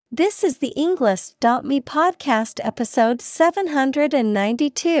This is the Englist.me podcast episode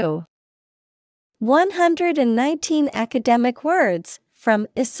 792. 119 academic words from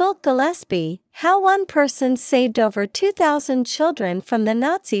Iseult Gillespie, How One Person Saved Over 2,000 Children from the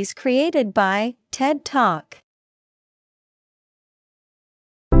Nazis, created by TED Talk.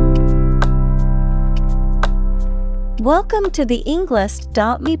 Welcome to the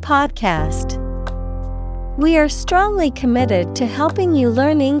Englist.me podcast. We are strongly committed to helping you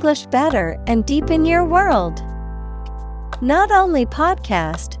learn English better and deepen your world. Not only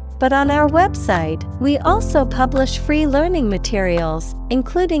podcast, but on our website, we also publish free learning materials,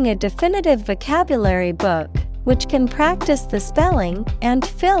 including a definitive vocabulary book, which can practice the spelling and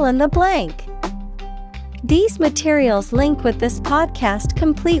fill in the blank. These materials link with this podcast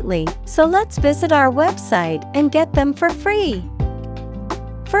completely, so let's visit our website and get them for free.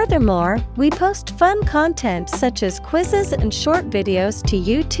 Furthermore, we post fun content such as quizzes and short videos to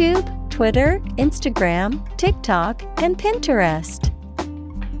YouTube, Twitter, Instagram, TikTok, and Pinterest.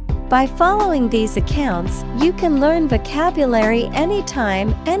 By following these accounts, you can learn vocabulary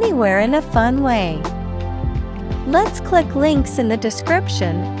anytime, anywhere in a fun way. Let's click links in the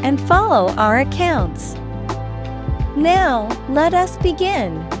description and follow our accounts. Now, let us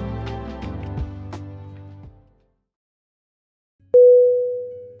begin.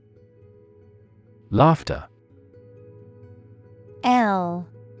 Laughter.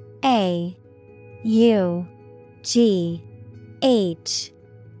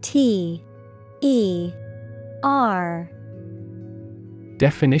 L-A-U-G-H-T-E-R.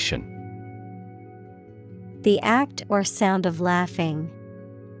 Definition: the act or sound of laughing.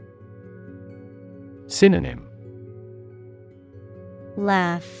 Synonym: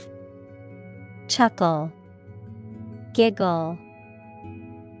 Laugh, chuckle, giggle.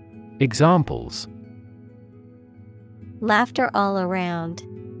 Examples: laughter all around.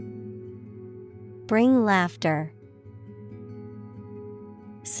 Bring laughter.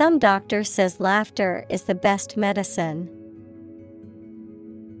 Some doctor says laughter is the best medicine.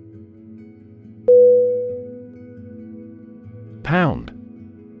 Pound.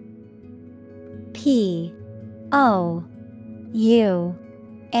 P-O-U-N-D.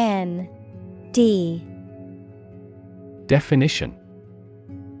 Definition: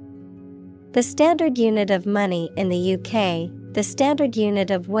 the standard unit of money in the UK, the standard unit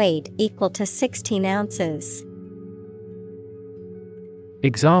of weight equal to 16 ounces.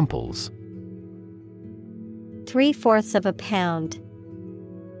 Examples: 3/4 of a pound.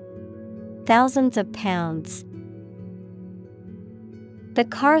 Thousands of pounds. The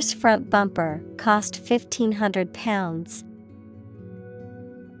car's front bumper cost £1,500.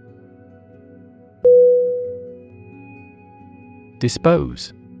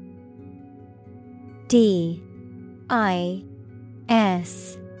 Dispose. D-I-S-P-O-S-E.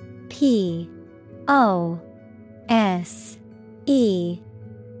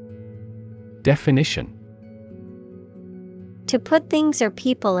 Definition: to put things or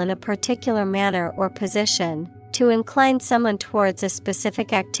people in a particular manner or position, to incline someone towards a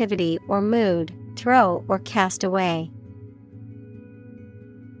specific activity or mood, throw or cast away.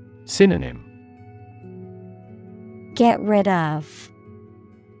 Synonym: get rid of,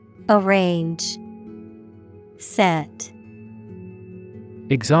 arrange, set.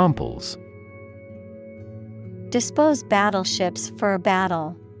 Examples: dispose battleships for a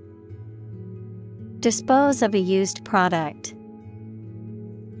battle. Dispose of a used product.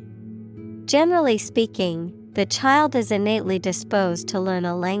 Generally speaking, the child is innately disposed to learn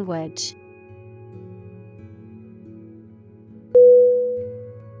a language.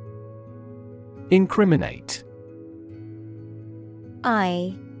 Incriminate.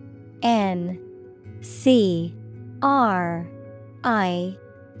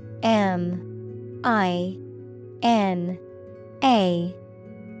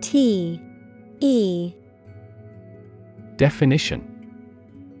 Definition: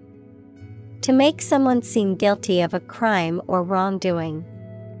 to make someone seem guilty of a crime or wrongdoing.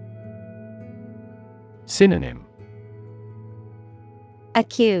 Synonym: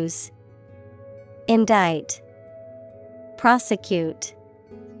 accuse, indict, prosecute.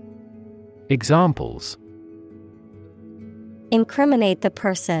 Examples: incriminate the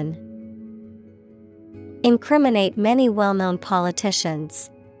person. Incriminate many well-known politicians.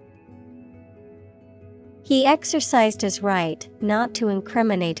 He exercised his right not to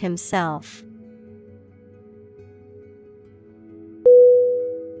incriminate himself.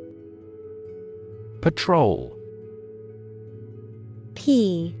 Patrol.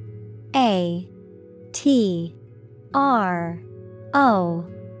 P-A-T-R-O-L.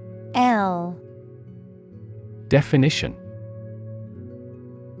 Definition: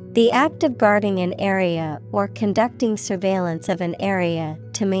 The act of guarding an area or conducting surveillance of an area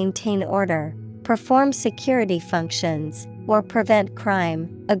to maintain order, perform security functions, or prevent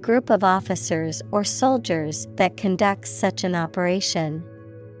crime, a group of officers or soldiers that conducts such an operation.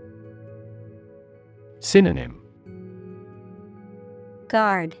 Synonym: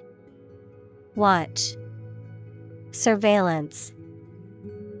 Guard, watch, surveillance.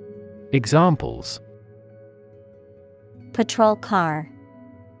 Examples: Patrol car,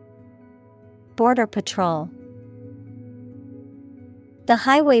 border patrol. The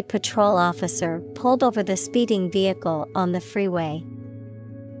highway patrol officer pulled over the speeding vehicle on the freeway.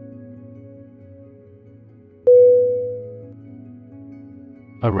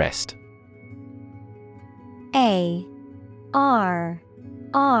 Arrest. A-R-R-E-S-T.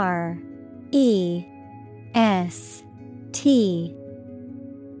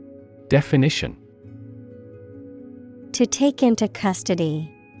 Definition: To take into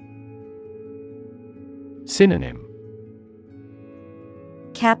custody. Synonym: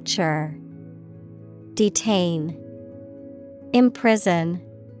 Capture, detain, imprison.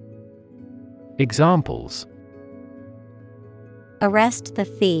 Examples: Arrest the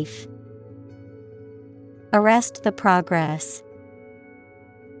thief. Arrest the progress.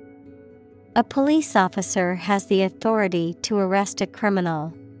 A police officer has the authority to arrest a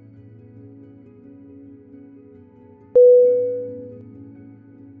criminal.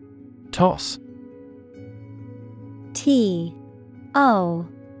 Toss. T-O-S-S.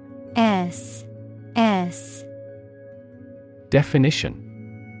 Definition: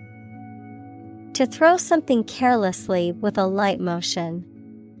 To throw something carelessly with a light motion.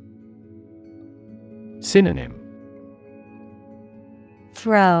 Synonym: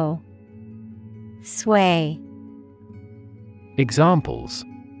 Throw, sway. Examples: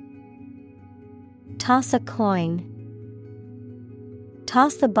 Toss a coin.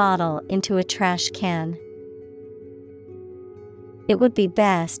 Toss the bottle into a trash can. It would be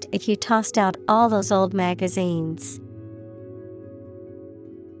best if you tossed out all those old magazines.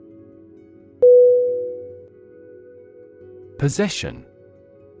 Possession.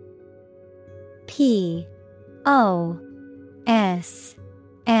 P-O-S-S-E-S-S-I-O-N.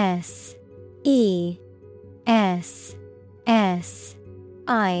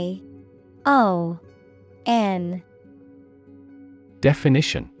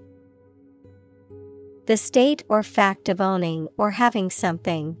 Definition: The state or fact of owning or having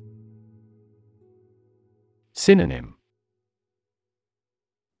something. Synonym: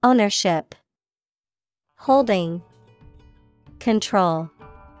 Ownership, holding, control.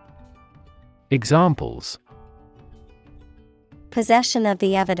 Examples: Possession of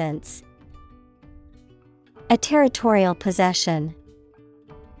the evidence. A territorial possession.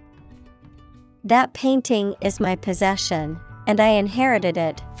 That painting is my possession, and I inherited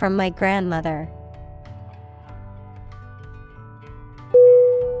it from my grandmother.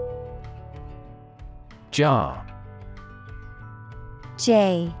 Jar.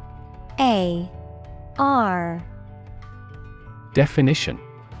 J-A-R. Definition: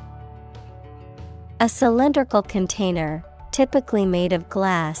 A cylindrical container, typically made of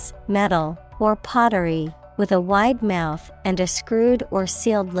glass, metal, or pottery, with a wide mouth and a screwed or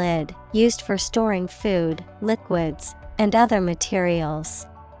sealed lid, used for storing food, liquids, and other materials.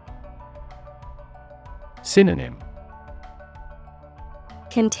 Synonym: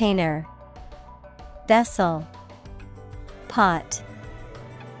 Container, vessel, pot.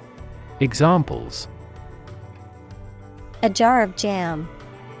 Examples: A jar of jam.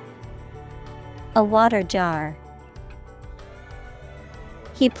 A water jar.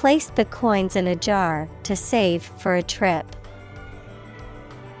 He placed the coins in a jar to save for a trip.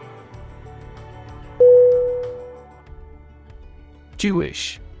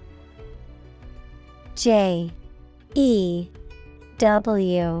 Jewish. J-E-W-I-S-H.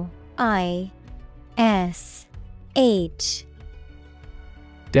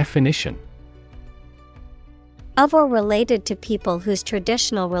 Definition: Of or related to people whose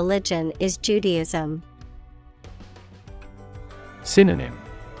traditional religion is Judaism. Synonym: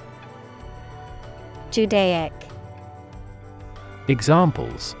 Judaic.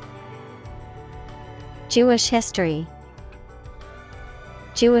 Examples: Jewish history.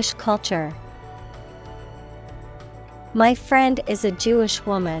 Jewish culture. My friend is a Jewish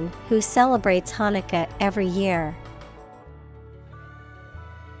woman who celebrates Hanukkah every year.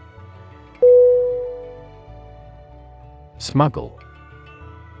 Smuggle.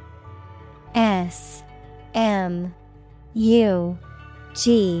 S-M-U-G-G-L-E.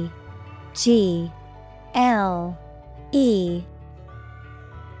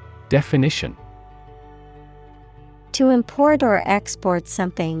 Definition: To import or export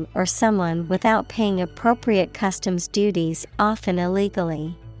something or someone without paying appropriate customs duties, often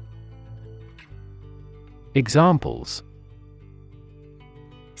illegally. Examples: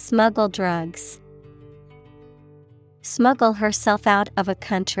 smuggle drugs, smuggle herself out of a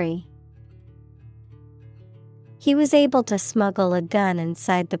country. He was able to smuggle a gun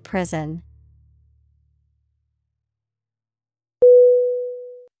inside the prison.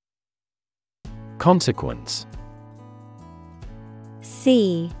 Consequence.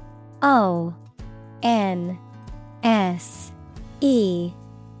 C-O-N-S-E-Q-U-E-N-C-E.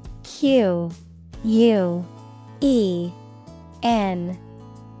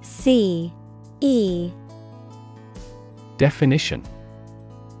 Definition: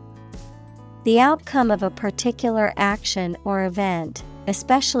 the outcome of a particular action or event,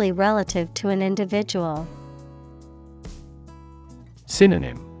 especially relative to an individual.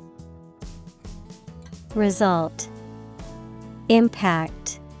 Synonym: result,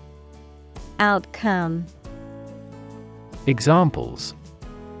 impact, outcome. Examples: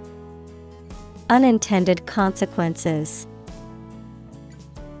 unintended consequences,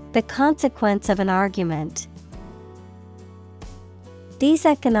 the consequence of an argument. These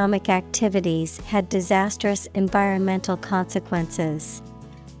economic activities had disastrous environmental consequences.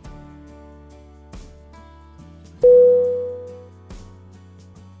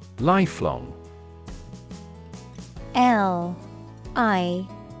 Lifelong. L-I-F-E-L-O-N-G.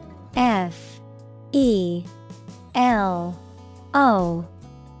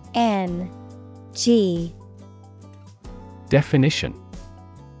 Definition: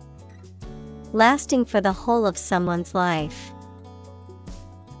 lasting for the whole of someone's life.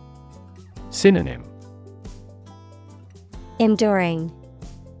 Synonym: enduring,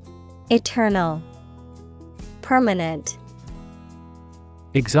 eternal, permanent.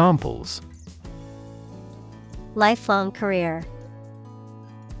 Examples: lifelong career,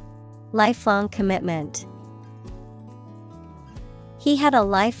 lifelong commitment. He had a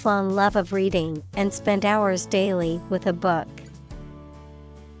lifelong love of reading and spent hours daily with a book.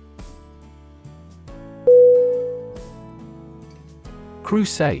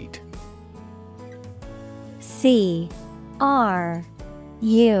 Crusade. C-R-U-S-A-D-E.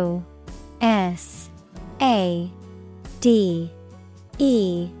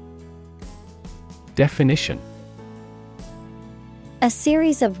 Definition: a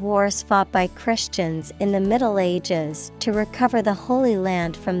series of wars fought by Christians in the Middle Ages to recover the Holy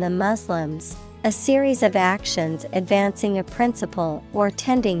Land from the Muslims, a series of actions advancing a principle or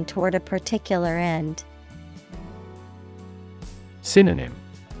tending toward a particular end. Synonym: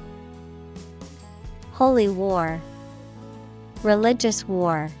 holy war, religious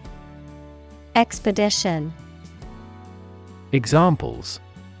war, expedition. Examples: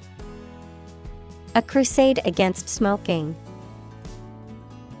 a crusade against smoking,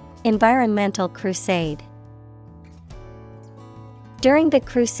 environmental crusade. During the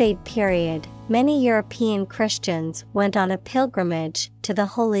Crusade period, many European Christians went on a pilgrimage to the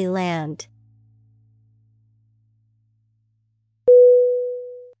Holy Land.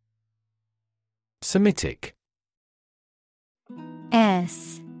 Semitic.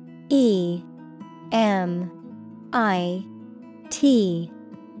 S-E-M-I-T-I-C.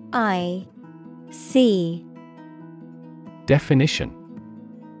 Definition: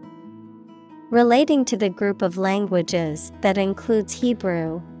 relating to the group of languages that includes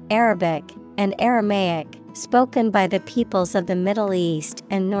Hebrew, Arabic, and Aramaic, spoken by the peoples of the Middle East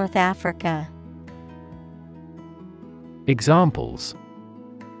and North Africa. Examples: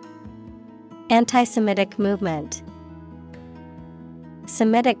 anti-Semitic movement,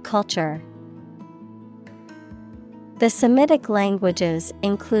 Semitic culture. The Semitic languages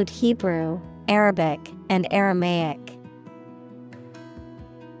include Hebrew, Arabic, and Aramaic.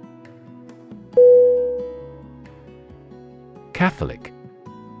 Catholic.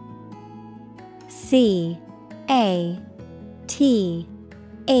 C-A-T-H-O-L-I-C.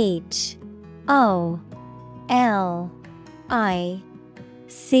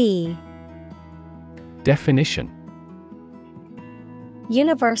 Definition: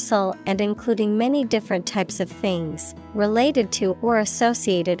 universal and including many different types of things, related to or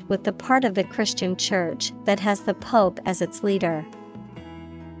associated with the part of the Christian Church that has the Pope as its leader.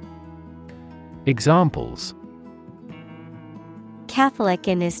 Examples: Catholic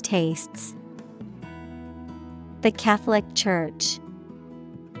in his tastes, the Catholic Church.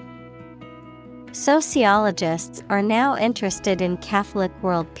 Sociologists are now interested in Catholic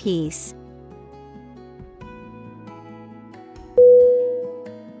world peace.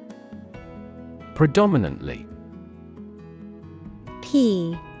 Predominantly. P-R-E-D-O-M-I-N-A-N-T-ly.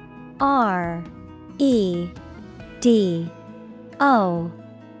 Dominantly.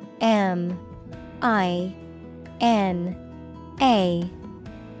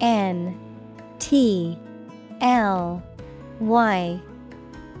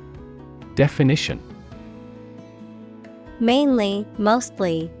 Definition: Mainly,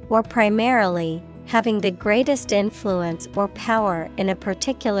 mostly, or primarily, having the greatest influence or power in a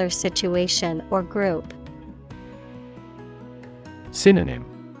particular situation or group. Synonym: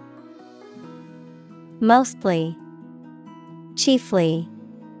 Mostly, chiefly,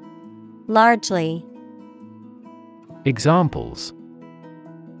 largely. Examples: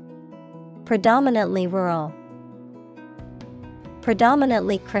 Predominantly rural,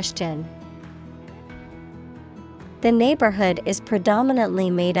 predominantly Christian. The neighborhood is predominantly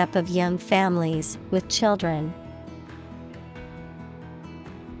made up of young families with children.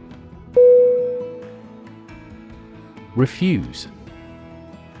 Refuse.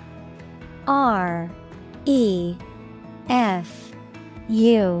 R-E-F-U-S-E.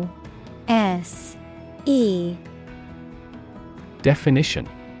 Definition: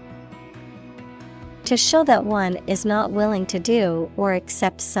 To show that one is not willing to do or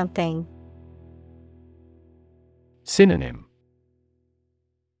accept something. Synonym: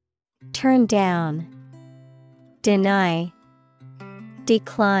 Turn down, deny,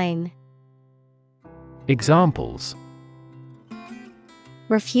 decline. Examples: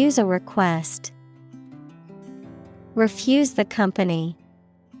 Refuse a request. Refuse the company.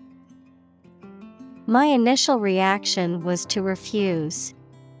 My initial reaction was to refuse.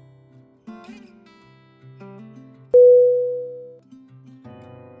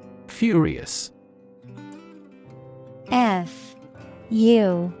 Furious.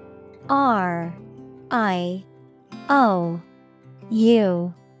 F-U-R-I-O-U-S.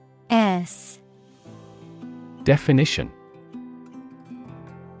 Definition: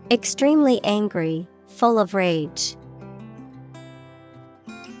 Extremely angry, full of rage.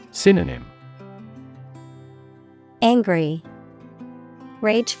 Synonym: Angry,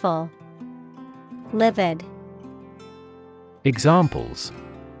 rageful, livid. Examples: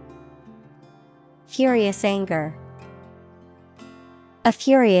 Furious anger. A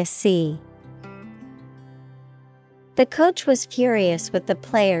furious sea. The coach was furious with the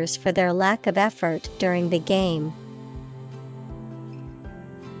players for their lack of effort during the game.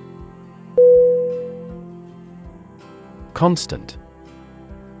 Constant.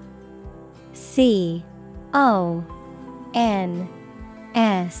 C-O-N-S-T-A-N-T.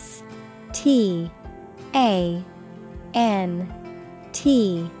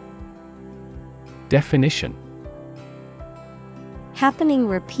 Definition: Happening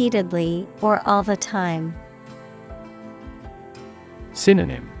repeatedly or all the time.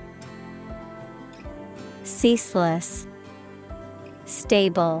 Synonym: Ceaseless,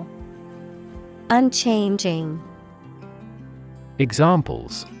 stable, unchanging.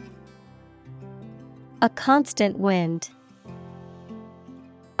 Examples: A constant wind.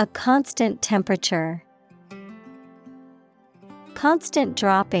 A constant temperature. Constant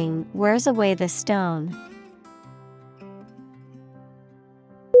dropping wears away the stone.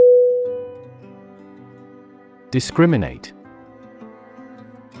 Discriminate.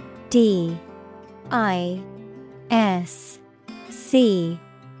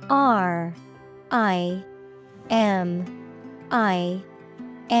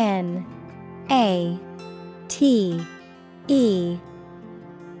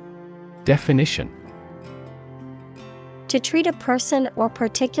 Definition: To treat a person or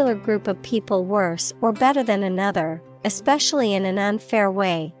particular group of people worse or better than another, especially in an unfair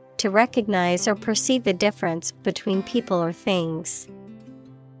way, to recognize or perceive the difference between people or things.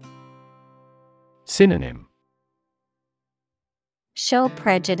 Synonym: Show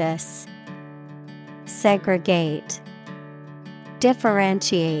prejudice. Segregate.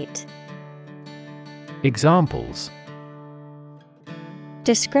 Differentiate. Examples: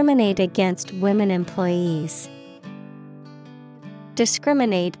 Discriminate against women employees.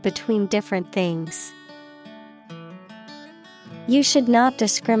 Discriminate between different things. You should not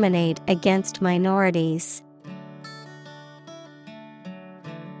discriminate against minorities.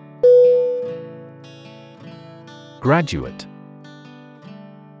 Graduate.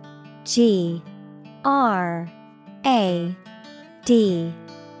 G-R-A-D-U-A-T-E.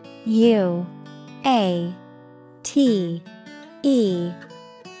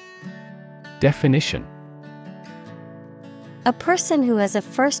 Definition: A person who has a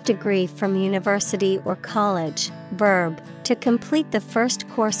first degree from university or college. Verb, to complete the first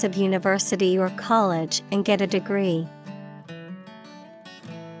course of university or college and get a degree.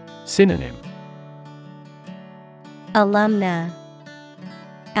 Synonym: Alumna,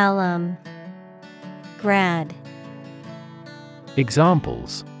 alum, grad.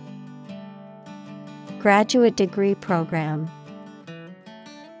 Examples: graduate degree program,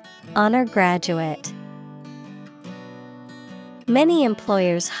 honor graduate. Many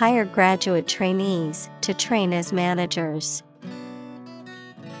employers hire graduate trainees to train as managers.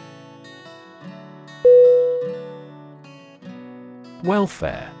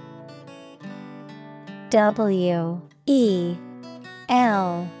 Welfare. WELFARE.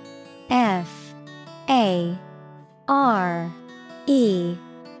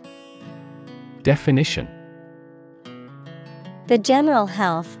 Definition: the general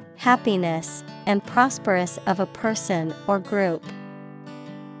health, happiness, and prosperous of a person or group.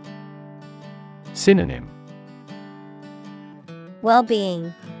 Synonym: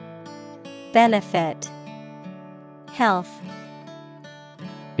 Well-being, benefit, health.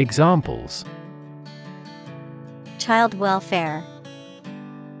 Examples: child welfare,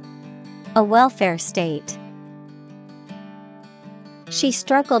 a welfare state. She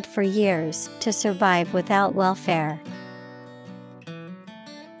struggled for years to survive without welfare.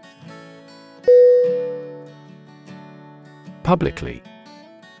 Publicly.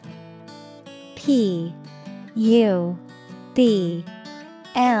 PUBLICly.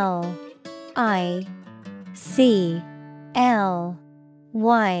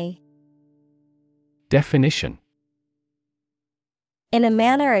 Definition: in a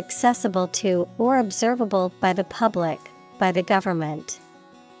manner accessible to or observable by the public, by the government.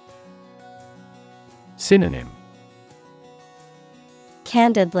 Synonym: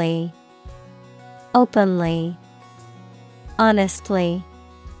 candidly, openly, honestly.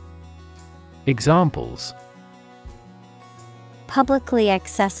 Examples: publicly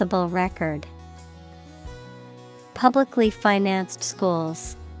accessible record, publicly financed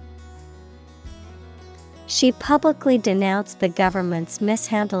schools. She publicly denounced the government's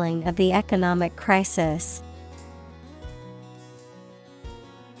mishandling of the economic crisis.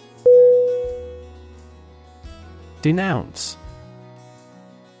 Denounce.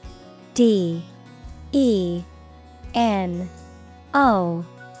 DENOUNCE.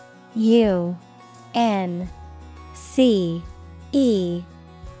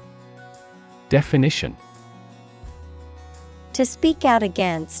 Definition: to speak out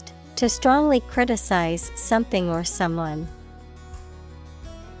against, to strongly criticize something or someone.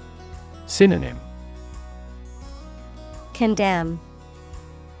 Synonym: condemn,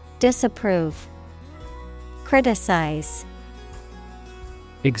 disapprove, criticize.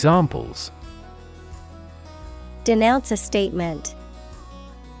 Examples: denounce a statement,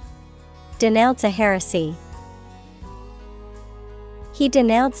 denounce a heresy. He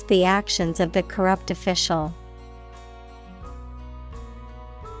denounced the actions of the corrupt official.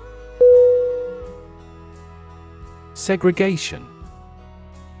 Segregation.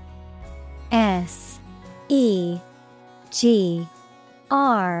 SEGREGATION.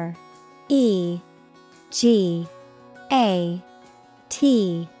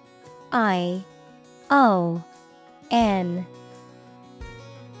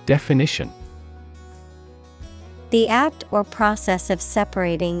 Definition: the act or process of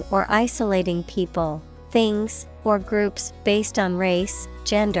separating or isolating people, things, or groups based on race,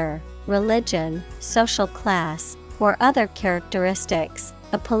 gender, religion, social class, or other characteristics,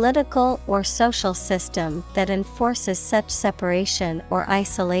 a political or social system that enforces such separation or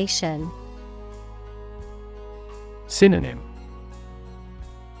isolation. Synonym: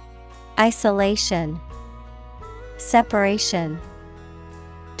 isolation, separation,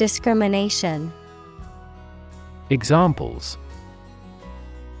 discrimination. Examples: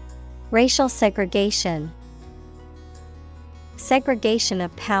 racial segregation, segregation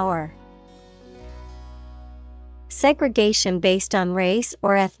of power. Segregation based on race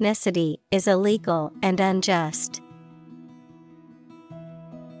or ethnicity is illegal and unjust.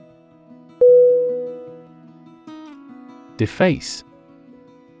 Deface.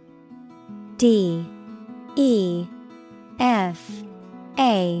 DEFACE.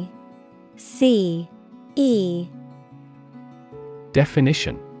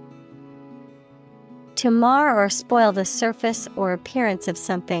 Definition: to mar or spoil the surface or appearance of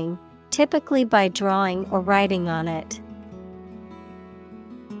something, typically by drawing or writing on it.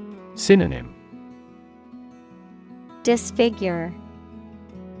 Synonym: disfigure,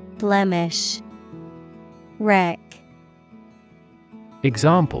 blemish, wreck.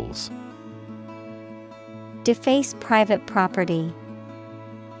 Examples: deface private property,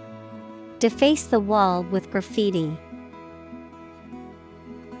 deface the wall with graffiti.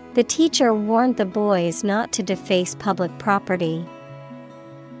 The teacher warned the boys not to deface public property.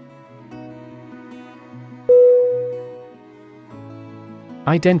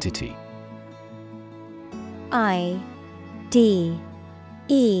 Identity. IDENTITY. D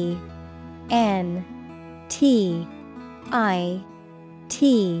E N T I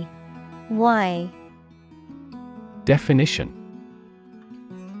T Y. Definition.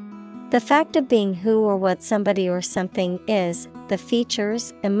 The fact of being who or what somebody or something is, the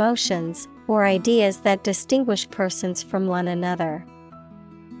features, emotions, or ideas that distinguish persons from one another.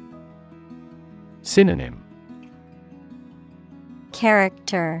 Synonym.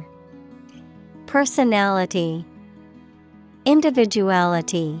 Character, personality,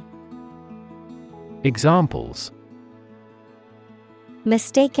 individuality. Examples.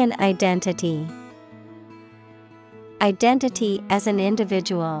 Mistaken identity. Identity as an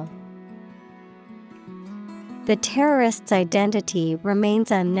individual. The terrorist's identity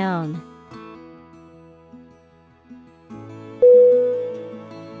remains unknown.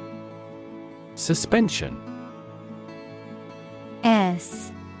 Suspension.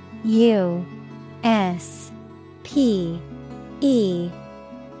 S U S P E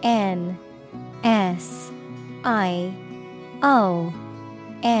N S I O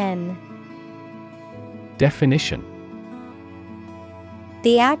N. Definition.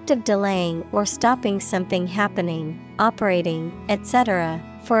 The act of delaying or stopping something happening, operating, etc.,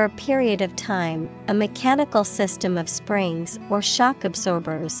 for a period of time, a mechanical system of springs or shock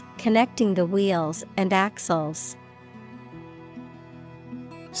absorbers connecting the wheels and axles.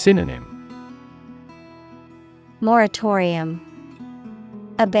 Synonym. Moratorium,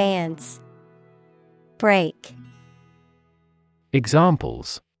 abeyance, break.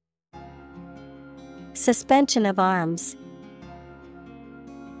 Examples. Suspension of arms.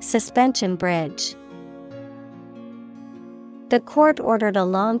 Suspension bridge. The court ordered a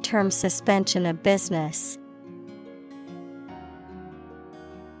long-term suspension of business.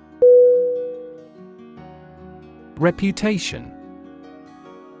 Reputation.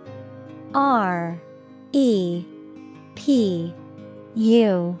 R E P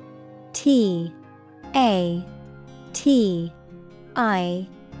U T A T I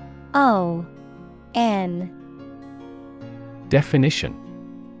O N. Definition.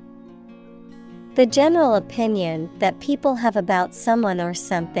 The general opinion that people have about someone or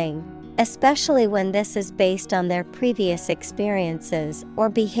something, especially when this is based on their previous experiences or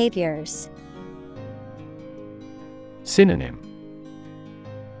behaviors. Synonym.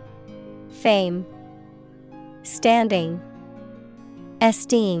 Fame, standing,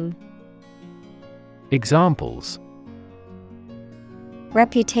 esteem. Examples.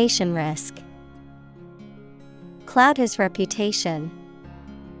 Reputation risk. Cloud his reputation.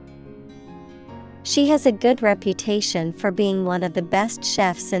 She has a good reputation for being one of the best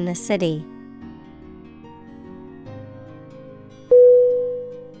chefs in the city.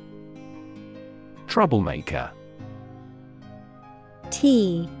 Troublemaker.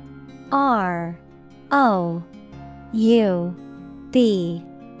 T R O U B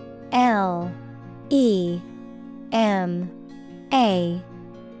L E M A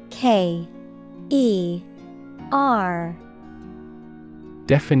K E R.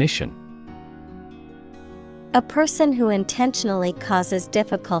 Definition. A person who intentionally causes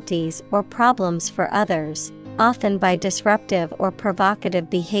difficulties or problems for others, often by disruptive or provocative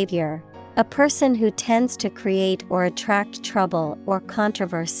behavior. A person who tends to create or attract trouble or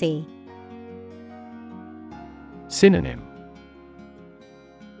controversy. Synonym.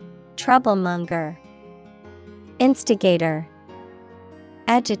 Troublemonger, instigator,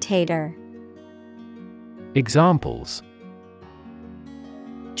 agitator. Examples.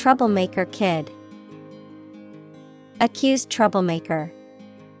 Troublemaker kid. Accused troublemaker.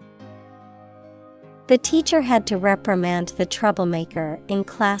 The teacher had to reprimand the troublemaker in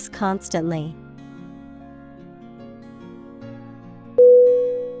class constantly.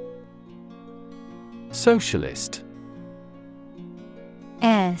 Socialist.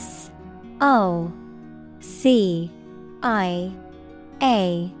 S O C I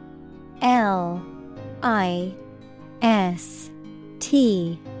A L I S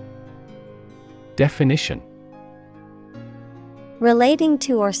T. Definition. Relating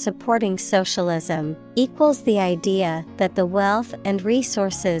to or supporting socialism equals the idea that the wealth and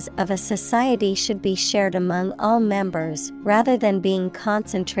resources of a society should be shared among all members rather than being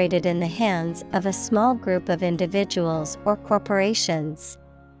concentrated in the hands of a small group of individuals or corporations.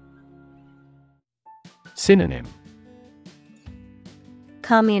 Synonym.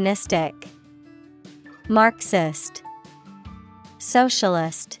 Communistic, Marxist,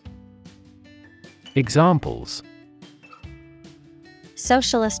 Socialist. Examples.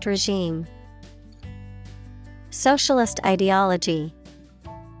 Socialist regime. Socialist ideology.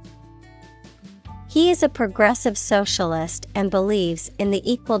 He is a progressive socialist and believes in the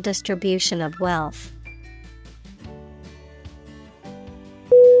equal distribution of wealth.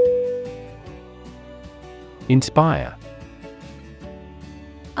 Inspire.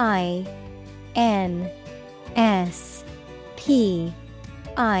 INSPIRE.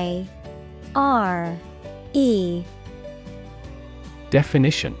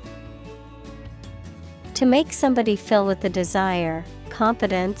 Definition. To make somebody feel with a desire,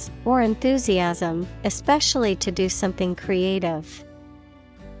 confidence, or enthusiasm, especially to do something creative.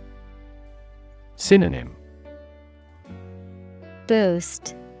 Synonym.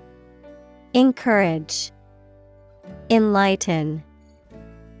 Boost, encourage, enlighten.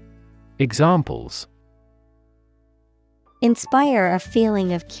 Examples. Inspire a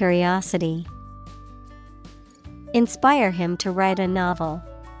feeling of curiosity. Inspire him to write a novel.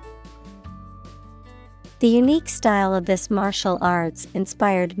 The unique style of this martial arts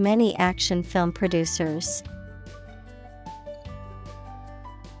inspired many action film producers.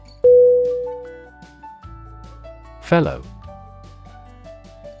 Fellow.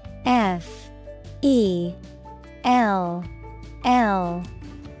 FELLOW.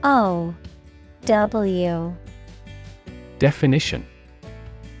 Definition.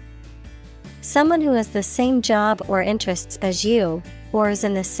 Someone who has the same job or interests as you, or is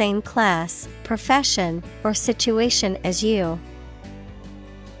in the same class, profession, or situation as you.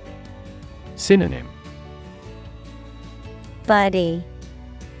 Synonym. Buddy,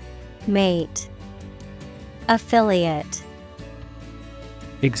 mate, affiliate.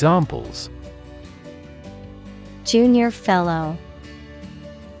 Examples. Junior fellow,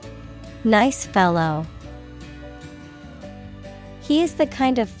 nice fellow. He is the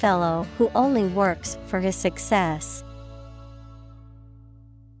kind of fellow who only works for his success.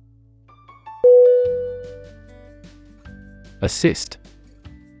 Assist.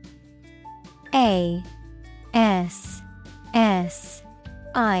 ASSIST.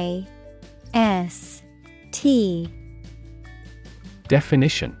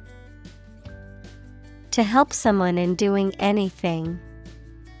 Definition. To help someone in doing anything.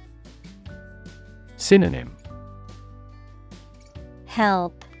 Synonym.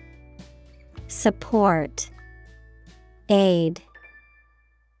 Help, support, aid.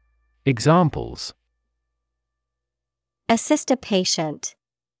 Examples. Assist a patient.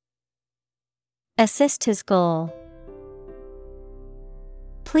 Assist his goal.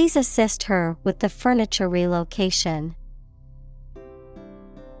 Please assist her with the furniture relocation.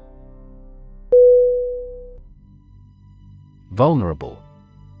 Vulnerable.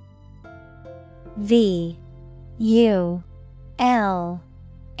 VULNERABLE.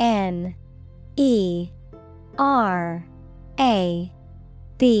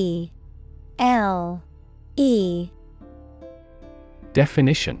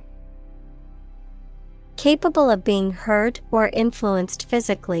 Definition. Capable of being hurt or influenced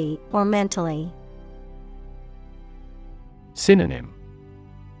physically or mentally. Synonym.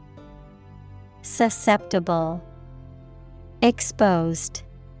 Susceptible, exposed,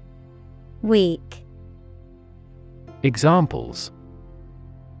 weak. Examples.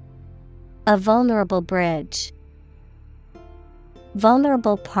 A vulnerable bridge.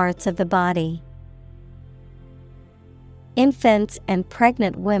 Vulnerable parts of the body. Infants and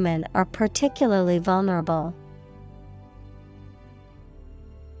pregnant women are particularly vulnerable.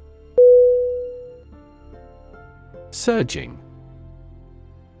 Surging.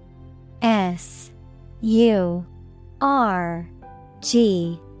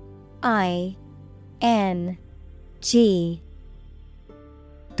 SURGING.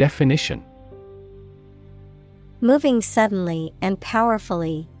 Definition. Moving suddenly and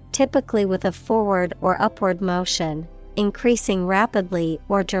powerfully, typically with a forward or upward motion, increasing rapidly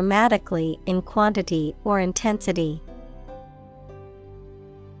or dramatically in quantity or intensity.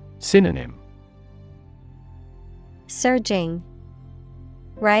 Synonym. Surging,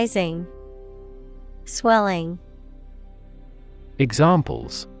 rising, swelling.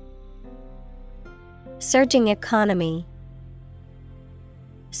 Examples. Surging economy.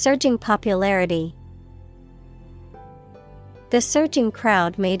 Surging popularity. The surging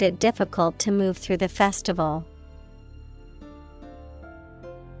crowd made it difficult to move through the festival.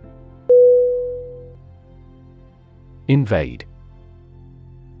 Invade.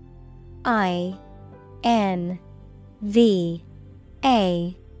 INVADE.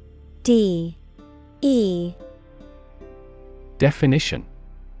 Definition.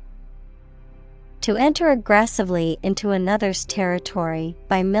 To enter aggressively into another's territory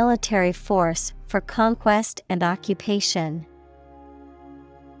by military force for conquest and occupation.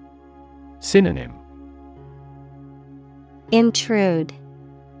 Synonym. Intrude,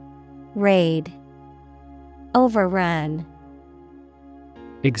 raid, overrun.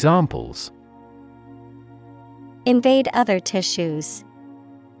 Examples. Invade other tissues.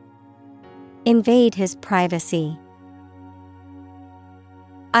 invade his privacy.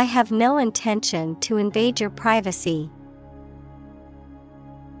 I have no intention to invade your privacy.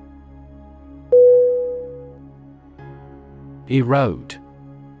 Erode.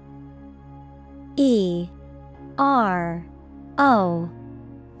 E-R-O-D-E.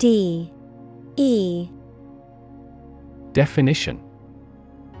 Definition: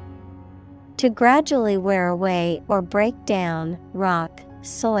 to gradually wear away or break down rock,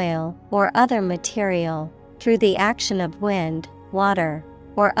 soil, or other material through the action of wind, water,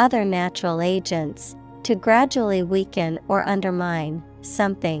 or other natural agents, to gradually weaken or undermine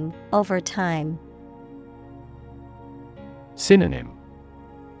something over time. Synonym: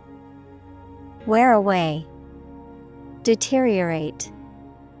 wear away, deteriorate,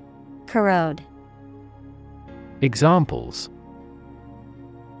 corrode. Examples: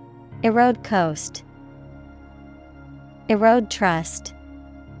 erode coast, erode trust.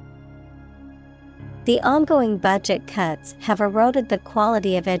 The ongoing budget cuts have eroded the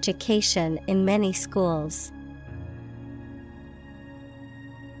quality of education in many schools.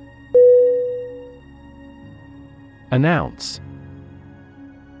 Announce.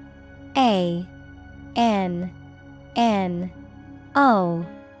 A-N-N-O-U-N-C-E.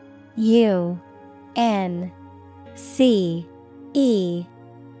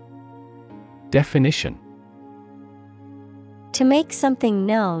 Definition: to make something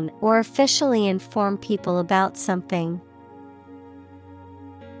known or officially inform people about something.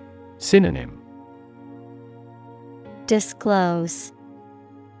 Synonym: disclose,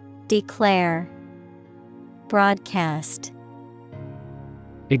 declare, broadcast.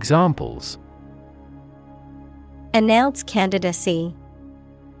 Examples: announce candidacy,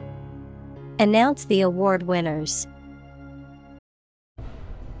 announce the award winners.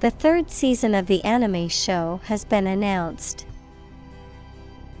 The third season of the anime show has been announced.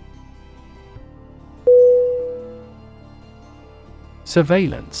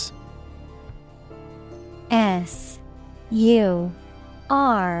 Surveillance.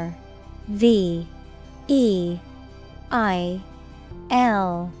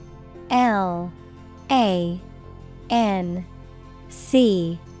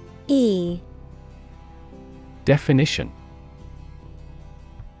 Definition: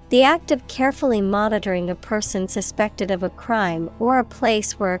 the act of carefully monitoring a person suspected of a crime or a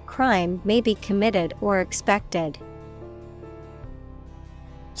place where a crime may be committed or expected.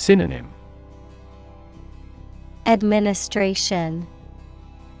 Synonym: administration,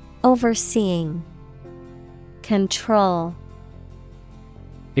 overseeing, control.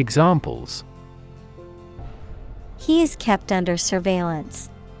 Examples: he is kept under surveillance.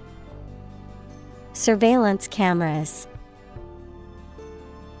 Surveillance cameras.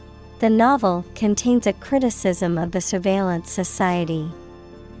 The novel contains a criticism of the surveillance society.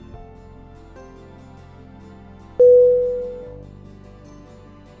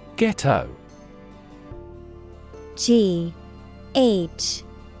 Ghetto. G-H-E-T-T-O.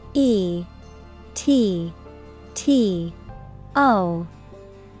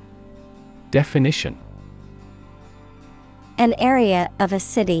 Definition: an area of a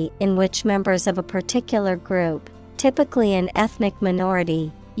city in which members of a particular group, typically an ethnic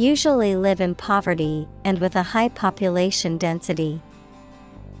minority, usually live in poverty and with a high population density.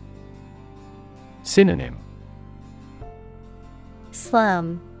 Synonym: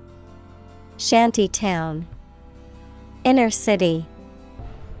 slum, shanty town, inner city.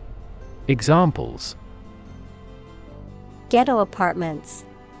 Examples: ghetto apartments,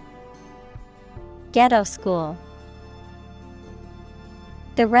 ghetto school.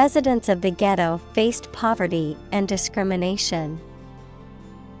 The residents of the ghetto faced poverty and discrimination.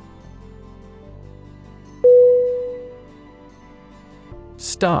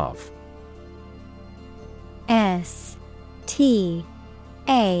 Starve. S-T-A-R-V-E.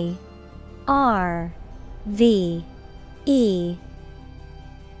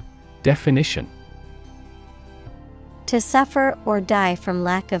 Definition: to suffer or die from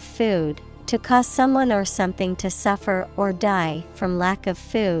lack of food, to cause someone or something to suffer or die from lack of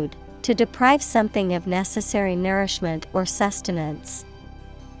food, to deprive something of necessary nourishment or sustenance.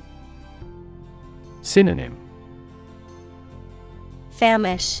 Synonym: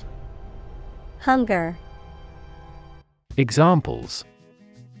 famish, hunger. Examples: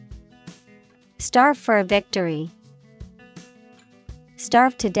 starve for a victory,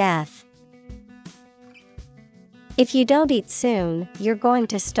 starve to death. If you don't eat soon, you're going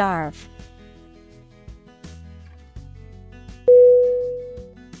to starve.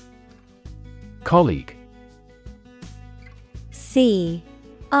 Colleague.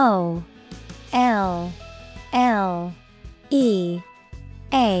 C-O-L-L-E-A-G-U-E.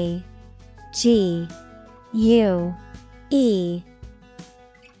 G U E.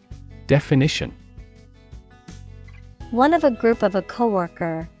 Definition: one of a group of a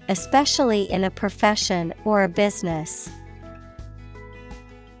coworker, especially in a profession or a business.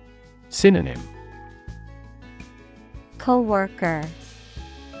 Synonym: Coworker,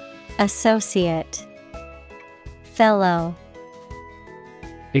 associate, fellow.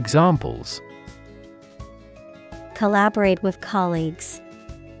 Examples: collaborate with colleagues.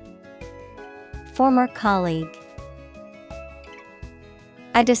 Former colleague.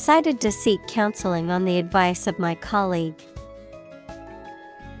 I decided to seek counseling on the advice of my colleague.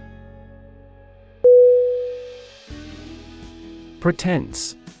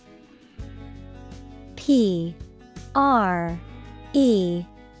 Pretense. P R E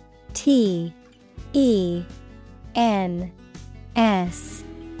T E N S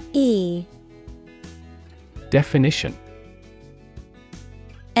E. Definition: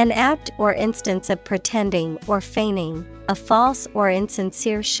 an act or instance of pretending or feigning, a false or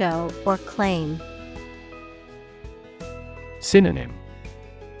insincere show or claim. Synonym: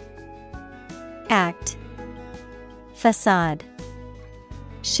 Act, facade,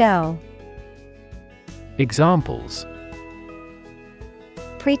 show. Examples: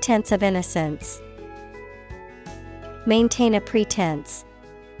 pretense of innocence. Maintain a pretense.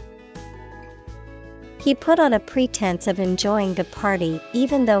 He put on a pretense of enjoying the party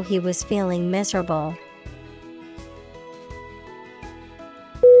even though he was feeling miserable.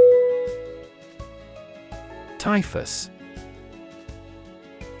 Typhus.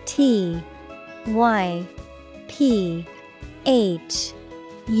 T Y P H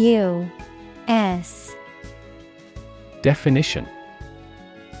U S. Definition: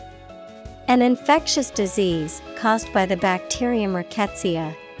 an infectious disease caused by the bacterium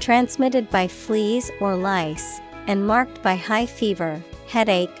Rickettsia, transmitted by fleas or lice, and marked by high fever,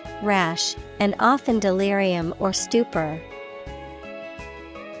 headache, rash, and often delirium or stupor.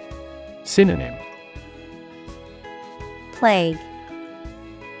 Synonym: plague,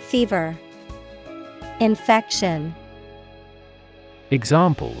 fever, infection.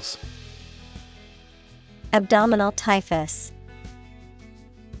 Examples: abdominal typhus,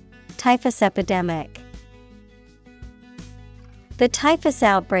 typhus epidemic. The typhus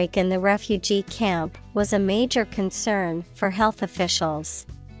outbreak in the refugee camp was a major concern for health officials.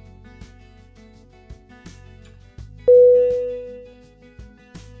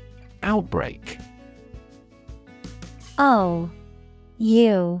 Outbreak. O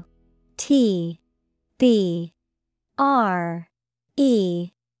U T B R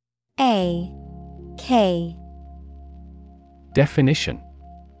E A K. Definition: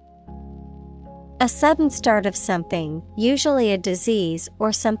 a sudden start of something, usually a disease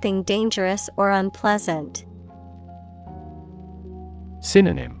or something dangerous or unpleasant.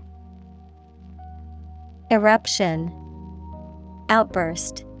 Synonym: eruption,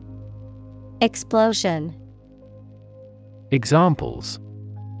 outburst, explosion. Examples: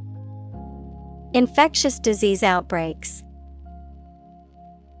 infectious disease outbreaks.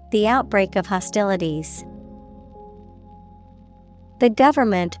 The outbreak of hostilities. The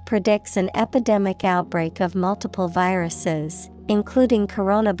government predicts an epidemic outbreak of multiple viruses, including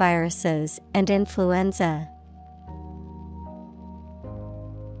coronaviruses and influenza.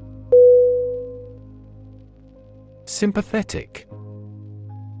 Sympathetic.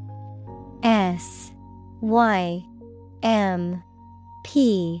 S Y M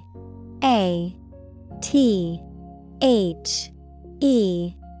P A T H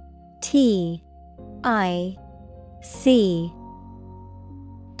E T I C.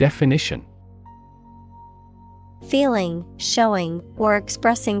 Definition: feeling, showing, or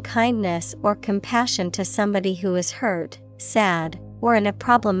expressing kindness or compassion to somebody who is hurt, sad, or in a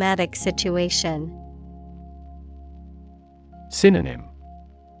problematic situation. Synonym: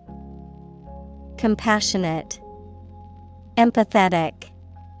 compassionate, empathetic,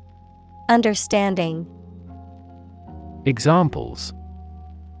 understanding. Examples: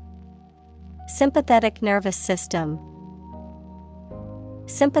 sympathetic nervous system.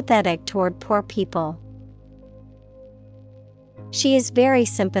 Sympathetic toward poor people. She is very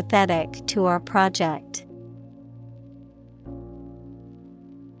sympathetic to our project.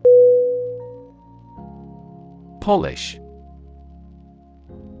 Polish.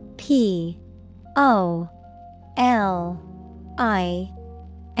 P O L I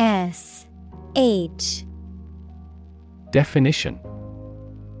S H. Definition: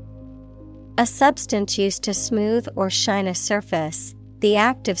 a substance used to smooth or shine a surface, the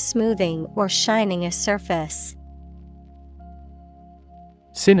act of smoothing or shining a surface.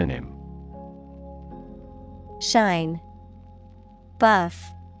 Synonym: shine,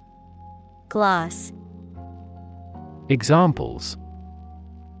 buff, gloss. Examples: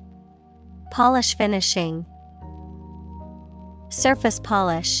 Polish finishing. Surface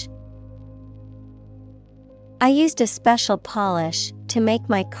polish. I used a special polish to make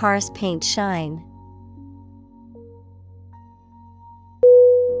my car's paint shine.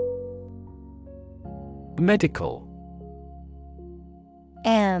 Medical.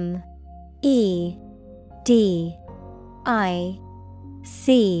 MEDICAL.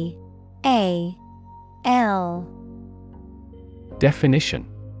 Definition: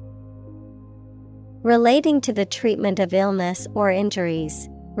 Relating to the treatment of illness or injuries,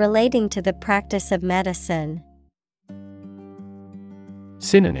 relating to the practice of medicine.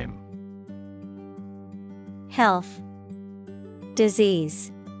 Synonym: Health,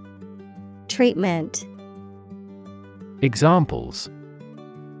 disease, treatment. Examples: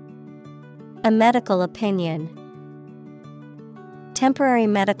 A medical opinion. Temporary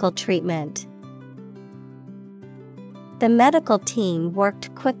medical treatment. The medical team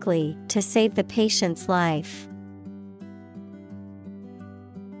worked quickly to save the patient's life.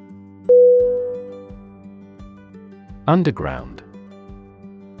 Underground.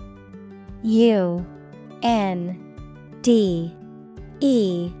 UNDERGROUND.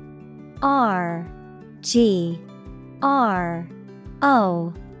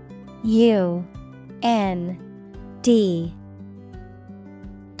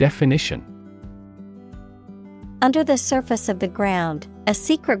 Definition: Under the surface of the ground, a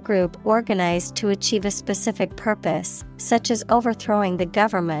secret group organized to achieve a specific purpose, such as overthrowing the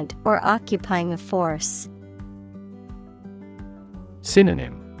government or occupying a force.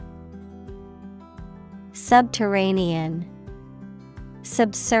 Synonym: Subterranean,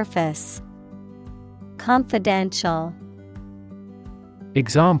 subsurface, confidential.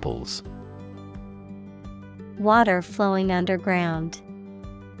 Examples: Water flowing underground.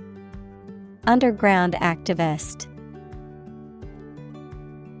 Underground activist.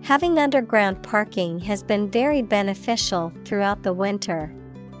 Having underground parking has been very beneficial throughout the winter.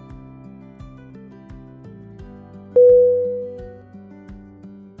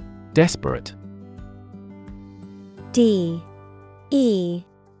 Desperate. DESPERATE.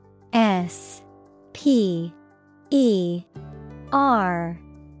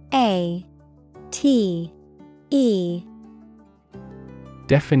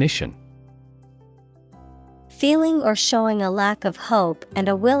 Definition: Feeling or showing a lack of hope and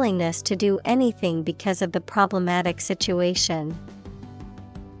a willingness to do anything because of the problematic situation.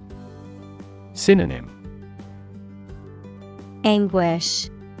 Synonym: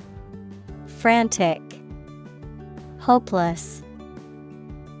 Anguish, frantic, hopeless.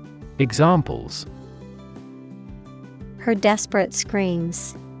 Examples: Her desperate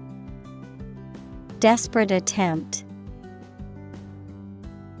screams. Desperate attempt.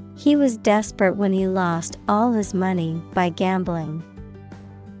 He was desperate when he lost all his money by gambling.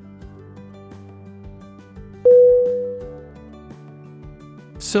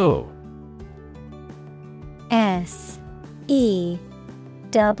 Sew. SEWER.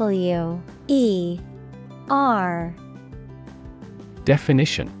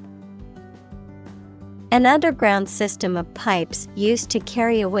 Definition: An underground system of pipes used to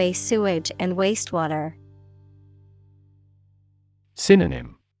carry away sewage and wastewater.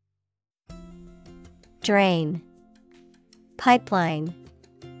 Synonym: Drain, pipeline,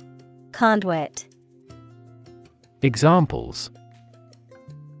 conduit. Examples: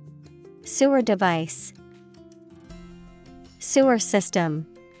 Sewer device. Sewer system.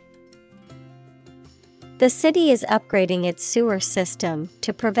 The city is upgrading its sewer system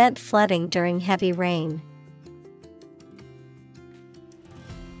to prevent flooding during heavy rain.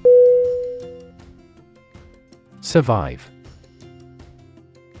 Survive.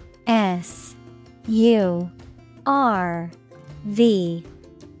 SURVIVE.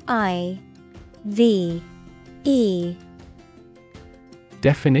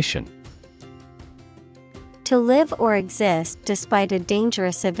 Definition: To live or exist despite a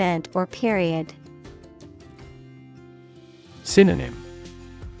dangerous event or period. Synonym: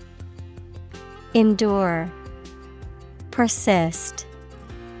 Endure, persist,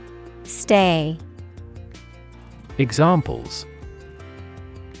 stay. Examples: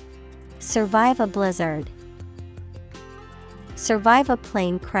 Survive a blizzard. Survive a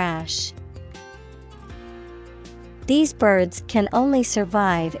plane crash. These birds can only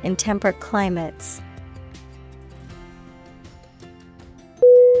survive in temperate climates.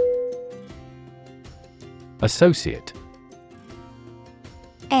 Associate.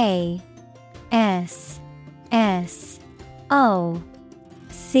 ASSOCIATE.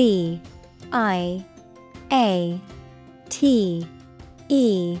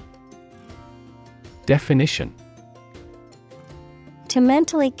 Definition: to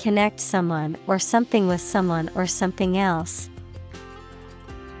mentally connect someone or something with someone or something else.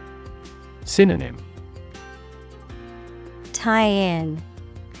 Synonym: Tie in,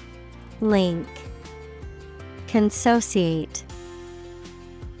 link, consociate.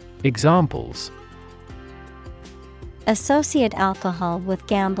 Examples: associate alcohol with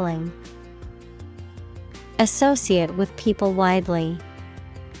gambling. Associate with people widely.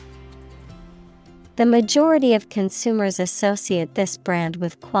 The majority of consumers associate this brand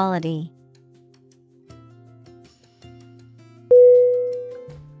with quality.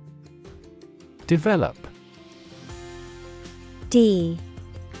 Develop. D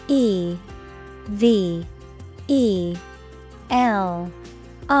E V E L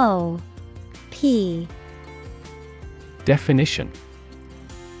O P. Definition: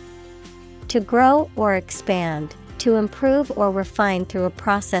 to grow or expand, to improve or refine through a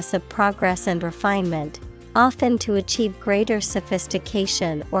process of progress and refinement, often to achieve greater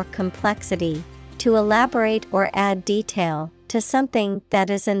sophistication or complexity, to elaborate or add detail to something that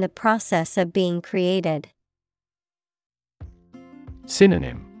is in the process of being created.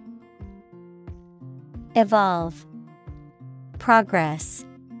 Synonym: Evolve, progress,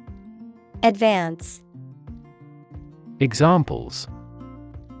 advance. Examples: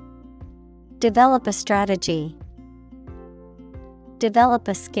 develop a strategy. Develop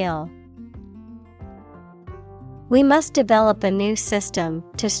a skill. We must develop a new system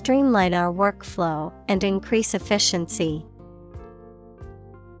to streamline our workflow and increase efficiency.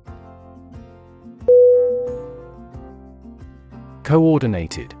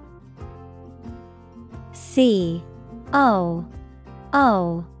 Coordinated. C O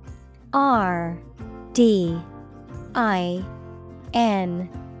O R D I N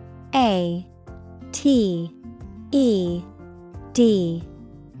A T E D.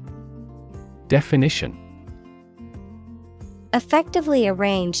 Definition: effectively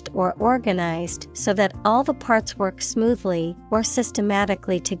arranged or organized so that all the parts work smoothly or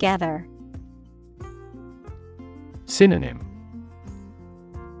systematically together. Synonym: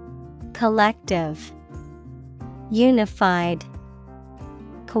 collective, unified,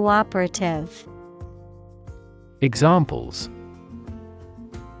 cooperative. Examples: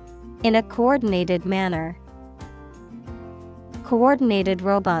 in a coordinated manner. Coordinated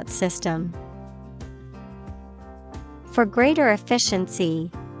robot system. For greater efficiency,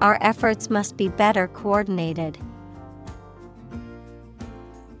 our efforts must be better coordinated.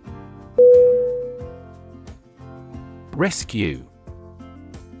 Rescue.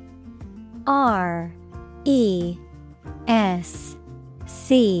 R E S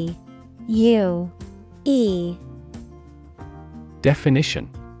C U E. Definition: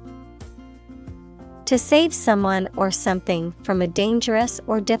 to save someone or something from a dangerous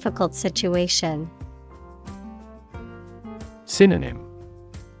or difficult situation. Synonym: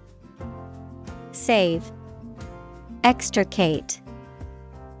 save, extricate,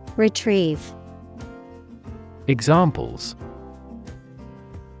 retrieve. Examples: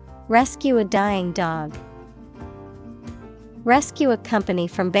 rescue a dying dog. Rescue a company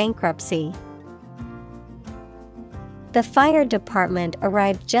from bankruptcy. The fire department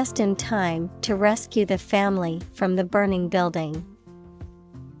arrived just in time to rescue the family from the burning building.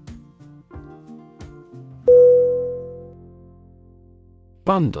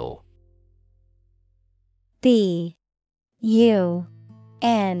 Bundle. B U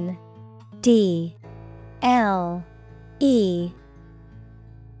N D L E.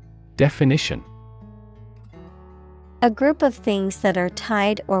 Definition: a group of things that are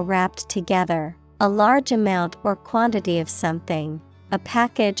tied or wrapped together, a large amount or quantity of something, a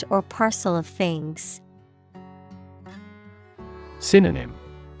package or parcel of things. Synonym: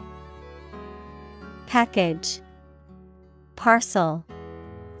 package, parcel,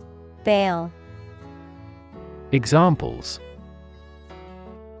 bale. Examples: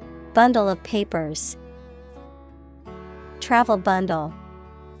 bundle of papers. Travel bundle.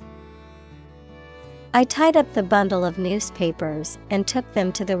 I tied up the bundle of newspapers and took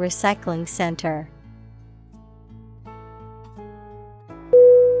them to the recycling center.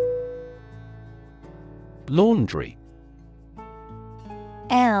 Laundry.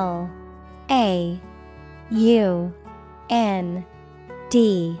 L A U N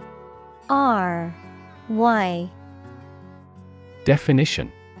D R Y.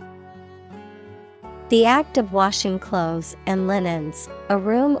 Definition: the act of washing clothes and linens, a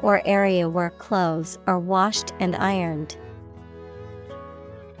room or area where clothes are washed and ironed.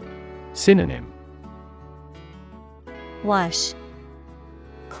 Synonym: wash,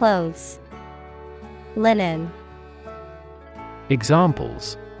 clothes, linen.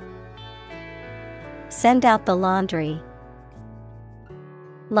 Examples: Send out the laundry.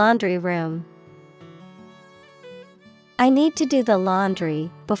 Laundry room. I need to do the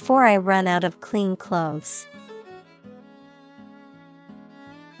laundry before I run out of clean clothes.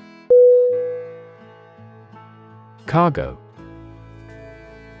 Cargo.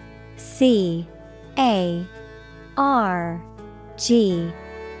 C-A-R-G-O.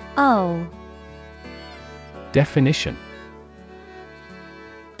 Definition.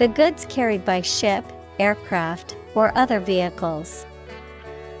 The goods carried by ship, aircraft, or other vehicles.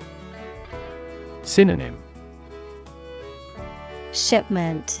 Synonym.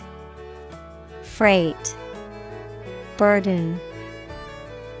 Shipment, freight, burden.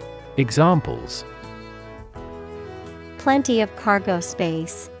 Examples. Plenty of cargo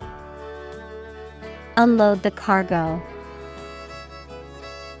space. Unload the cargo.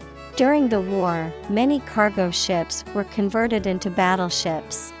 During the war, many cargo ships were converted into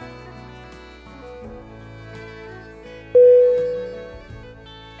battleships.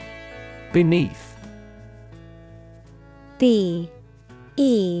 Beneath. B-E-N-E-A-T-H.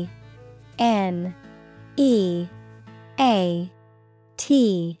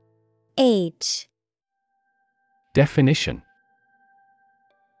 Definition.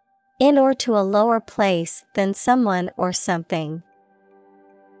 In or to a lower place than someone or something.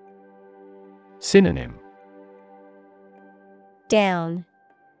 Synonym. Down,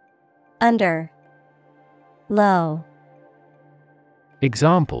 under, low.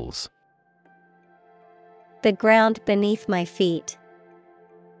 Examples. The ground beneath my feet.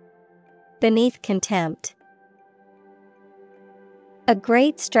 Beneath contempt. A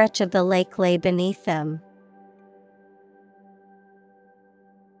great stretch of the lake lay beneath them.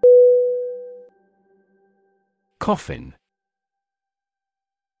 Coffin.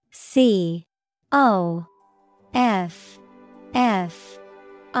 C-O-F-F-I-N.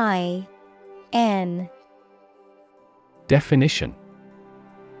 Definition.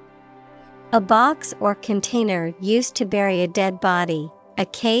 A box or container used to bury a dead body, a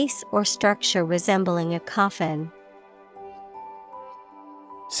case or structure resembling a coffin.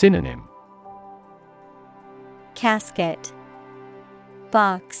 Synonym. Casket,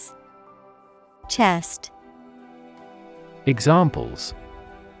 box, chest. Examples.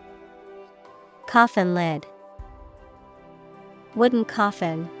 Coffin lid. Wooden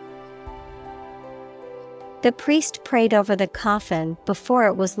coffin. The priest prayed over the coffin before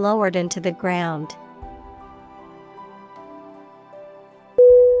it was lowered into the ground.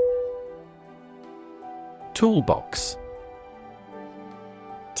 Toolbox.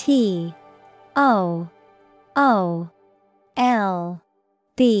 T-O-O-L-B-O-X.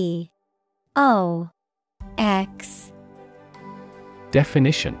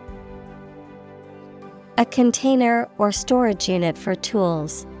 Definition. A container or storage unit for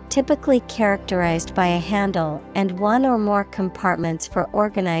tools, typically characterized by a handle and one or more compartments for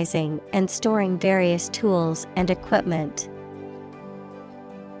organizing and storing various tools and equipment.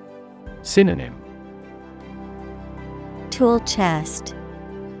 Synonym. Tool chest,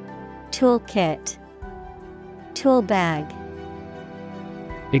 toolkit, tool bag.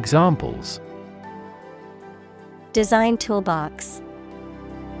 Examples. Design toolbox.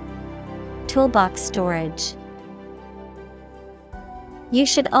 Toolbox storage. You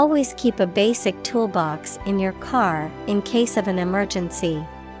should always keep a basic toolbox in your car in case of an emergency.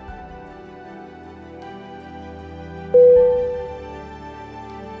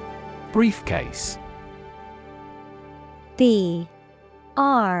 Briefcase. B-R-I-E-F-C-A-S-E.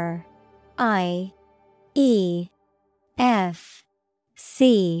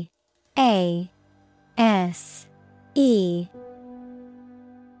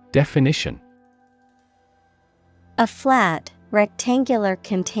 Definition. A flat, rectangular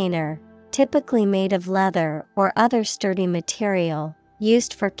container, typically made of leather or other sturdy material,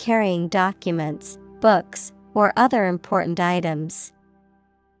 used for carrying documents, books, or other important items.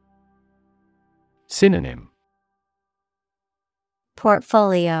 Synonym.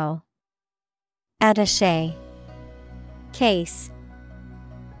 Portfolio, attaché, case.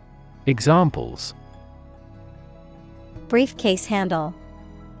 Examples. Briefcase handle.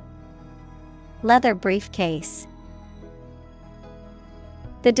 Leather briefcase.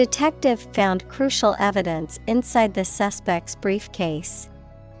 The detective found crucial evidence inside the suspect's briefcase.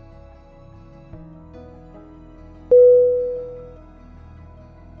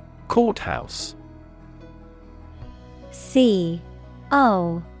 Courthouse.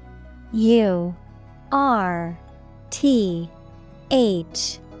 C-O-U-R-T-H-O-U-S-E.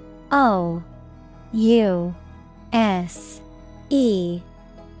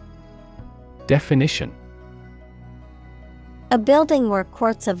 Definition. A building where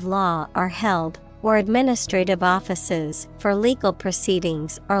courts of law are held, or administrative offices for legal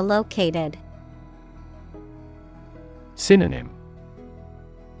proceedings are located. Synonym: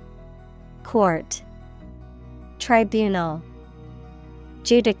 Court, tribunal,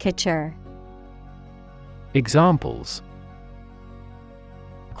 judicature. Examples: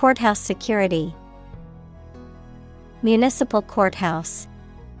 Courthouse security, municipal courthouse.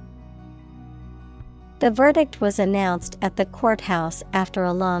 The verdict was announced at the courthouse after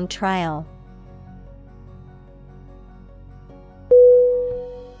a long trial.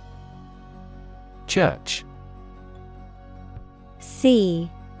 Church. C-H-U-R-C-H.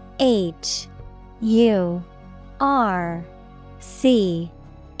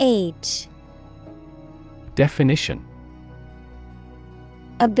 Definition: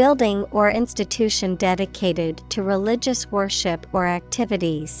 A building or institution dedicated to religious worship or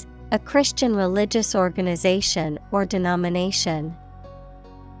activities, a Christian religious organization or denomination.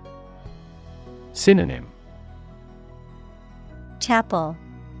 Synonym: Chapel,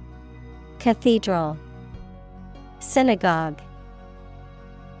 cathedral, synagogue.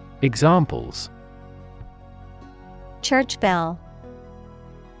 Examples: Church bell,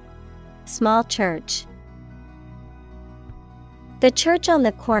 small church. The church on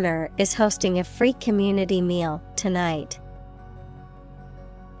the corner is hosting a free community meal tonight.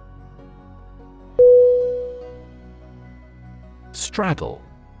 Straddle.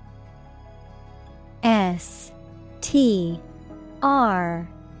 S-T-R-A-D-D-L-E.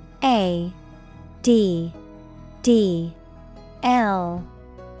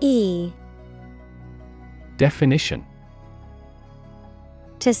 Definition: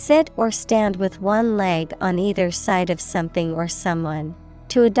 To sit or stand with one leg on either side of something or someone.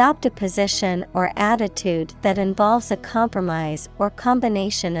 To adopt a position or attitude that involves a compromise or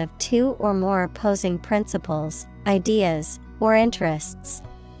combination of two or more opposing principles, ideas, or interests.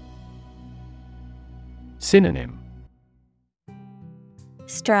 Synonym: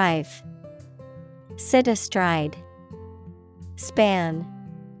 Strive, sit astride, span.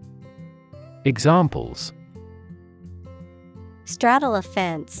 Examples: Straddle a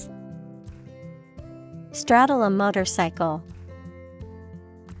fence, straddle a motorcycle.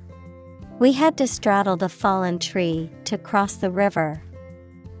 We had to straddle the fallen tree to cross the river.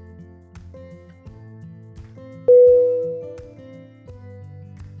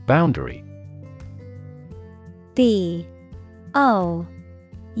 Boundary. B-O-U-N-D-A-R-Y.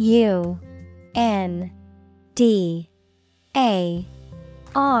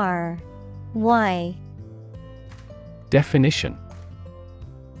 Definition: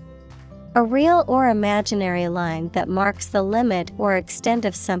 A real or imaginary line that marks the limit or extent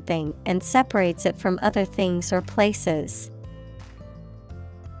of something and separates it from other things or places.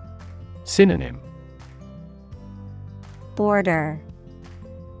 Synonym: Border,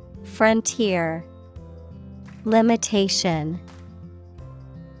 frontier, limitation.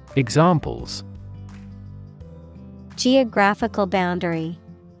 Examples: Geographical boundary.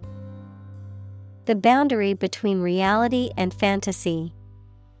 The boundary between reality and fantasy.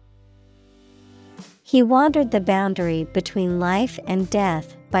 He wandered the boundary between life and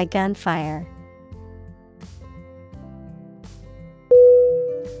death by gunfire.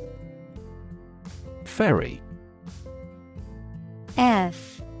 Ferry. F-E-R-R-Y.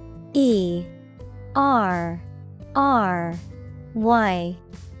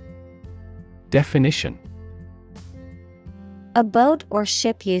 Definition: A boat or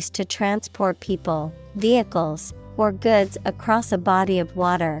ship used to transport people, vehicles, or goods across a body of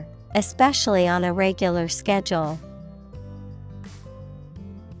water, especially on a regular schedule.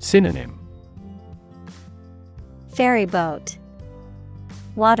 Synonym: Ferry boat,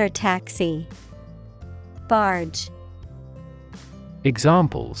 water taxi, barge.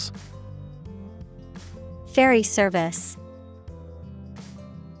 Examples: Ferry service,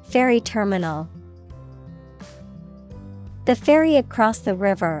 ferry terminal. The ferry across the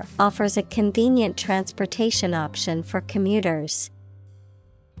river offers a convenient transportation option for commuters.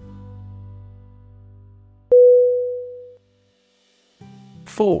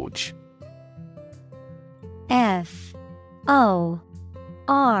 Forge. F-O-R-G-E.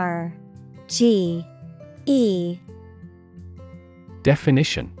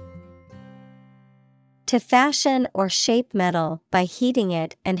 Definition: To fashion or shape metal by heating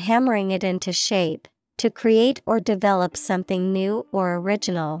it and hammering it into shape, to create or develop something new or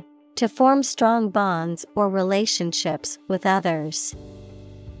original, to form strong bonds or relationships with others.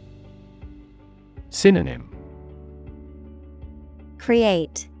 Synonym: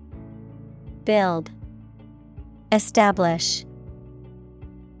 Create, build, establish.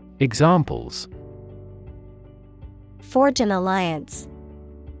 Examples: Forge an alliance,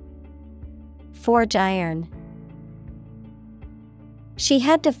 forge iron. She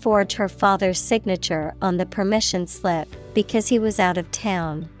had to forge her father's signature on the permission slip because he was out of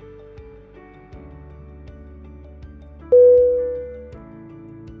town.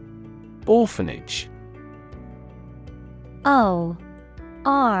 Orphanage. ORPHANAGE.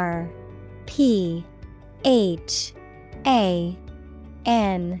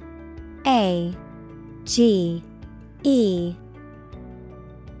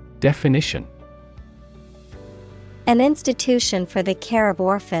 Definition: an institution for the care of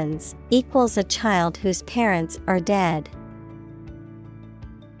orphans, equals a child whose parents are dead.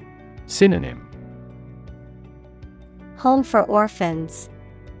 Synonym: Home for orphans,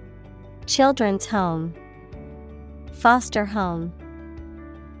 children's home, foster home.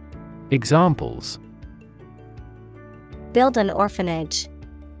 Examples: build an orphanage,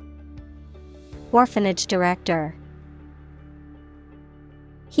 orphanage director.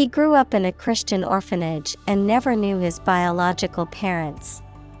 He grew up in a Christian orphanage and never knew his biological parents.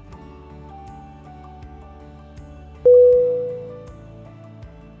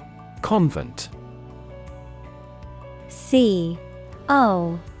 Convent. CONVENT.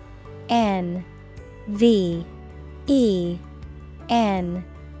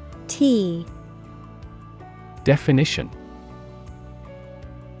 Definition: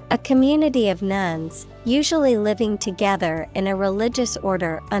 a community of nuns, usually living together in a religious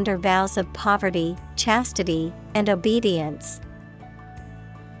order under vows of poverty, chastity, and obedience.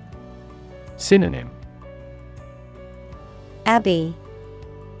 Synonym: abbey,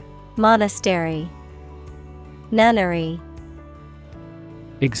 monastery, nunnery.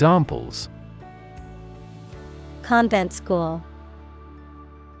 Examples: convent school,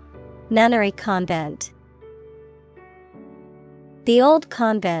 nunnery convent. The old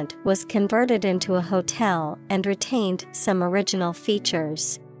convent was converted into a hotel and retained some original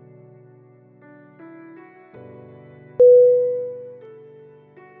features.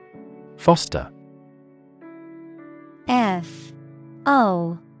 Foster. FOSTER.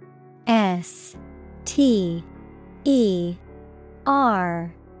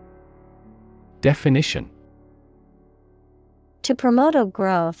 Definition: to promote a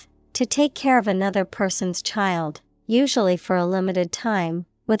growth, to take care of another person's child, usually for a limited time,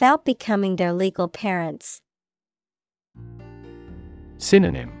 without becoming their legal parents.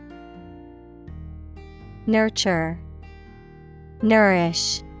 Synonym: nurture,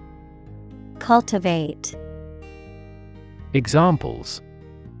 nourish, cultivate. Examples: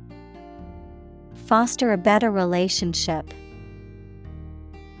 foster a better relationship,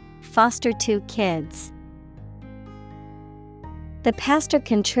 foster 2 kids. The pastor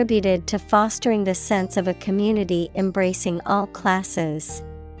contributed to fostering the sense of a community embracing all classes.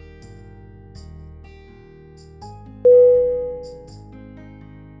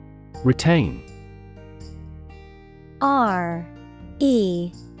 Retain.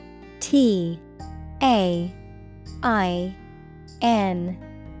 RETAIN.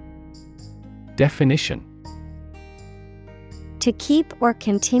 Definition: to keep or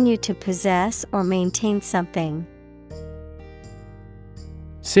continue to possess or maintain something.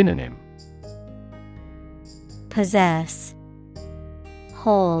 Synonym: possess,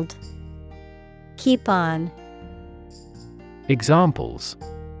 hold, keep on. Examples: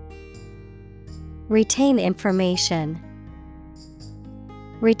 retain information,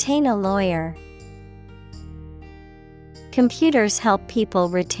 retain a lawyer. Computers help people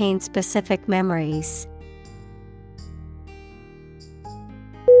retain specific memories.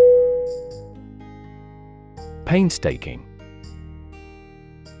 Painstaking.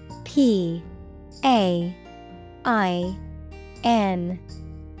 PAINSTAKING.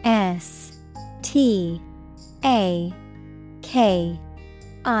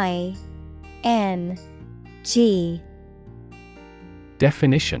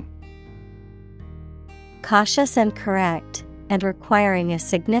 Definition: cautious and correct, and requiring a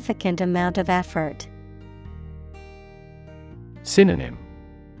significant amount of effort. Synonym: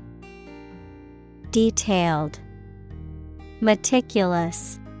 detailed,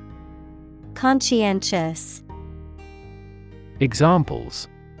 meticulous, conscientious. Examples: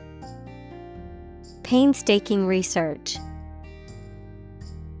 painstaking research,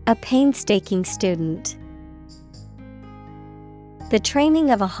 a painstaking student. The training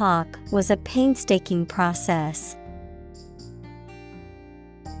of a hawk was a painstaking process.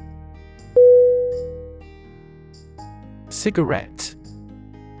 Cigarette.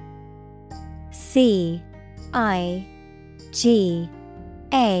 CIGARETTE.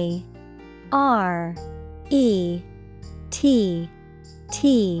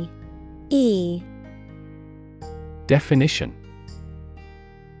 Definition: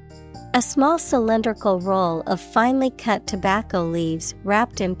 A small cylindrical roll of finely cut tobacco leaves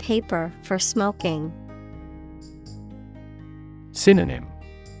wrapped in paper for smoking. Synonym: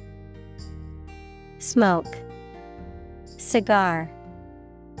 Smoke, cigar,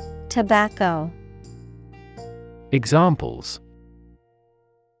 tobacco. Examples: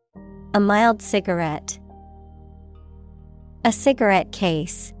 A mild cigarette, a cigarette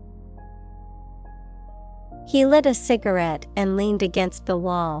case. He lit a cigarette and leaned against the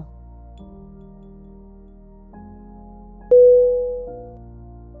wall.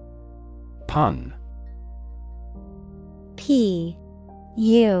 Pun. P-U-N.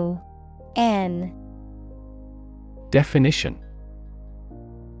 Definition: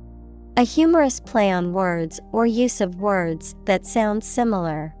 A humorous play on words or use of words that sound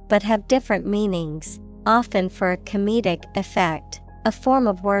similar but have different meanings, often for a comedic effect, a form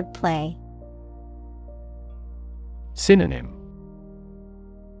of wordplay. Synonym: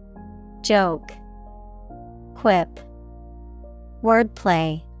 Joke, quip,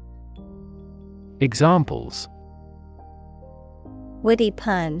 wordplay. Examples: Witty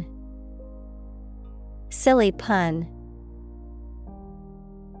pun, silly pun.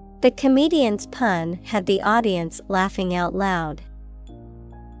 The comedian's pun had the audience laughing out loud.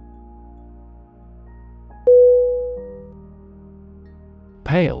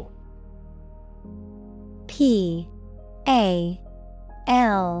 Pale. P-A-L-E.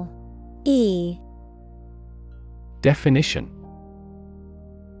 Definition: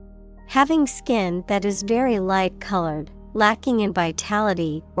 Having skin that is very light colored, lacking in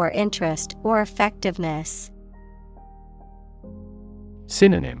vitality or interest or effectiveness.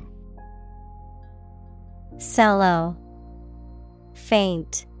 Synonym: Sallow,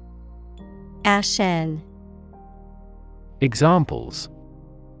 faint, ashen. Examples: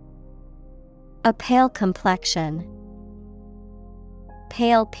 A pale complexion,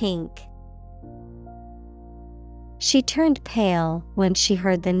 pale pink. She turned pale when she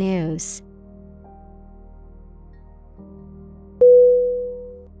heard the news.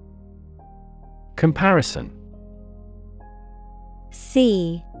 Comparison.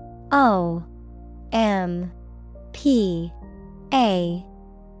 C-O-M-P-A-R-I-S-O-N.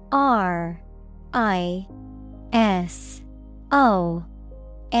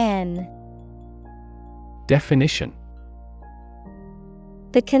 Definition: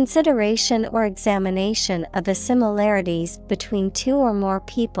 The consideration or examination of the similarities between two or more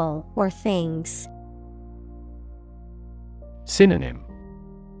people or things. Synonym: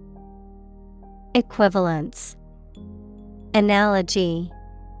 Equivalence, analogy,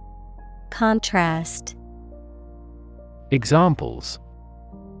 contrast. Examples: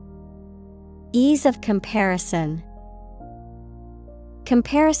 Ease of comparison,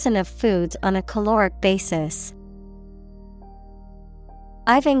 comparison of foods on a caloric basis.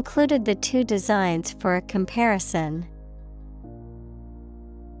 I've included the two designs for a comparison.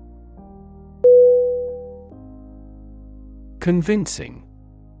 Convincing.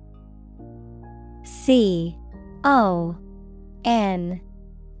 C-O-N-V-I-N-C-I-N-G.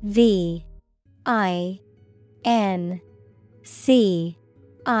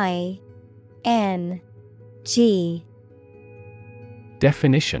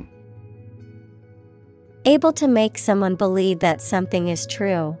 Definition: Able to make someone believe that something is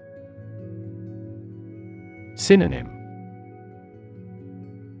true. Synonym: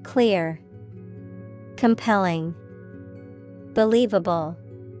 Clear, compelling, believable.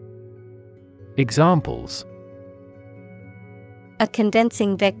 Examples: A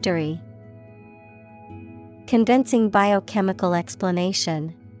convincing victory, convincing biochemical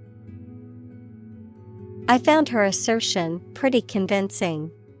explanation. I found her assertion pretty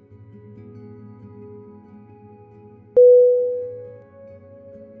convincing.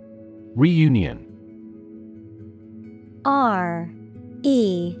 Reunion. R-E-U-N-I-O-N.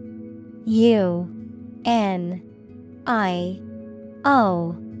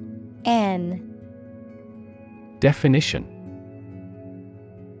 Definition: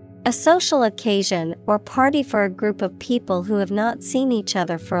 A social occasion or party for a group of people who have not seen each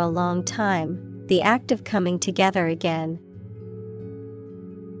other for a long time, the act of coming together again.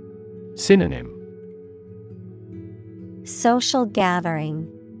 Synonym: Social gathering,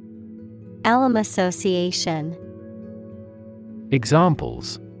 alum association.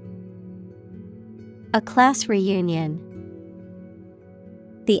 Examples: A class reunion,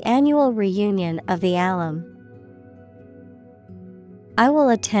 the annual reunion of the alum. I will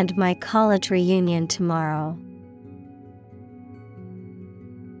attend my college reunion tomorrow.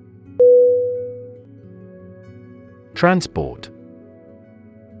 Transport.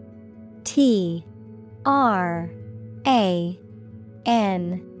 T-R-A-N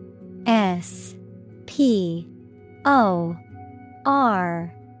S P O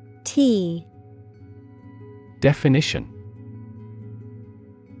R T. Definition: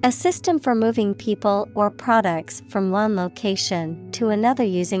 a system for moving people or products from one location to another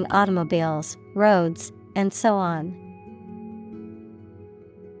using automobiles, roads, and so on.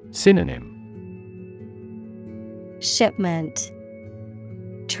 Synonym: Shipment,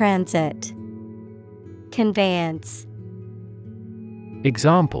 transit, conveyance.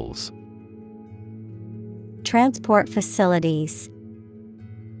 Examples: Transport facilities,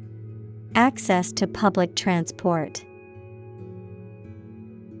 access to public transport.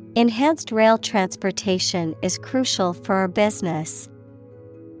 Enhanced rail transportation is crucial for our business.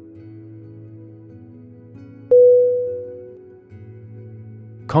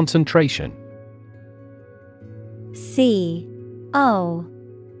 Concentration. Concentration.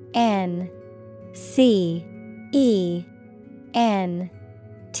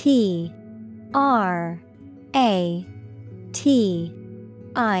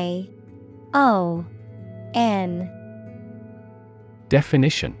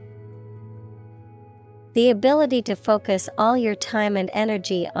 Definition: the ability to focus all your time and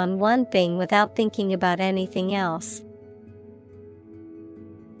energy on one thing without thinking about anything else.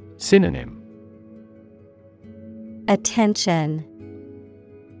 Synonym: Attention,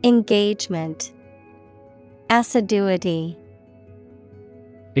 engagement, assiduity.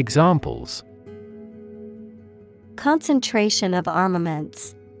 Examples: concentration of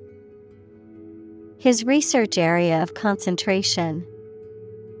armaments. His research area of concentration.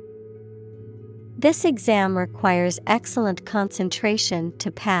 This exam requires excellent concentration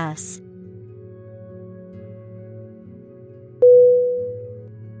to pass.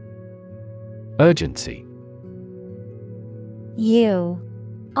 Urgency.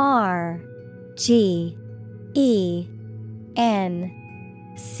 URGENCY.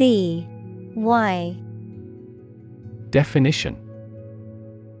 Definition: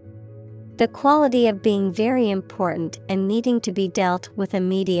 the quality of being very important and needing to be dealt with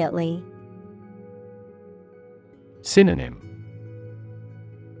immediately. Synonym: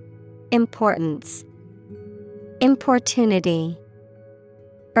 importance, importunity,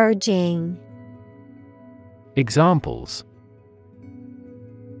 urging. Examples: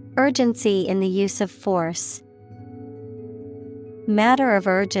 urgency in the use of force. Matter of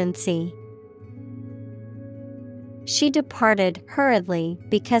urgency. She departed hurriedly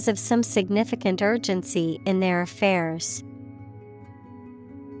because of some significant urgency in their affairs.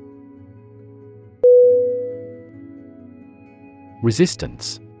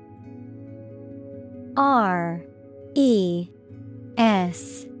 Resistance.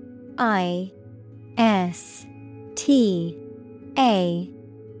 RESISTANCE.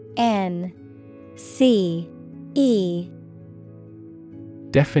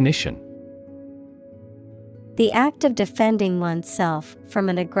 Definition: the act of defending oneself from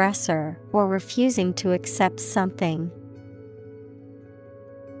an aggressor or refusing to accept something.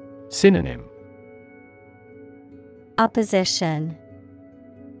 Synonym: opposition,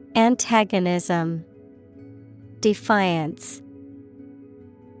 antagonism, defiance.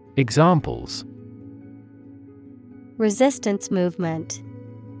 Examples: resistance movement,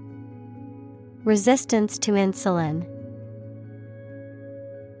 resistance to insulin.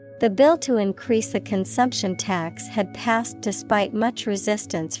 The bill to increase the consumption tax had passed despite much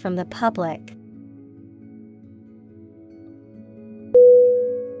resistance from the public.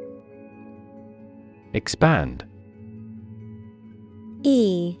 Expand.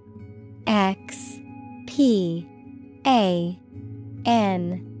 EXPAND.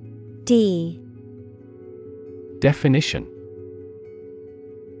 Definition: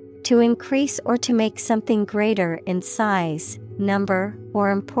 to increase or to make something greater in size, number,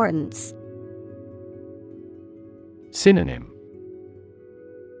 or importance. Synonym: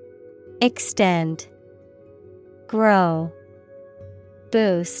 extend, grow,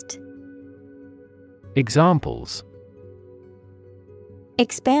 boost. Examples: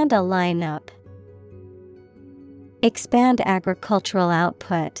 expand a lineup, expand agricultural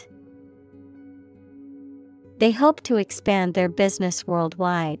output. They hope to expand their business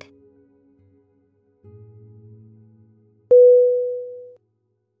worldwide.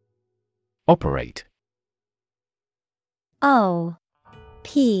 Operate.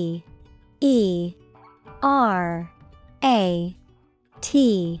 OPERATE.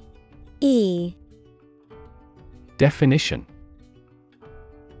 Definition: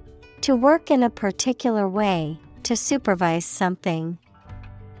 to work in a particular way, to supervise something.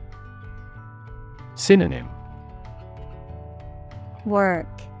 Synonym: work,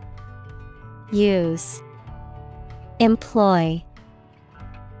 use, employ.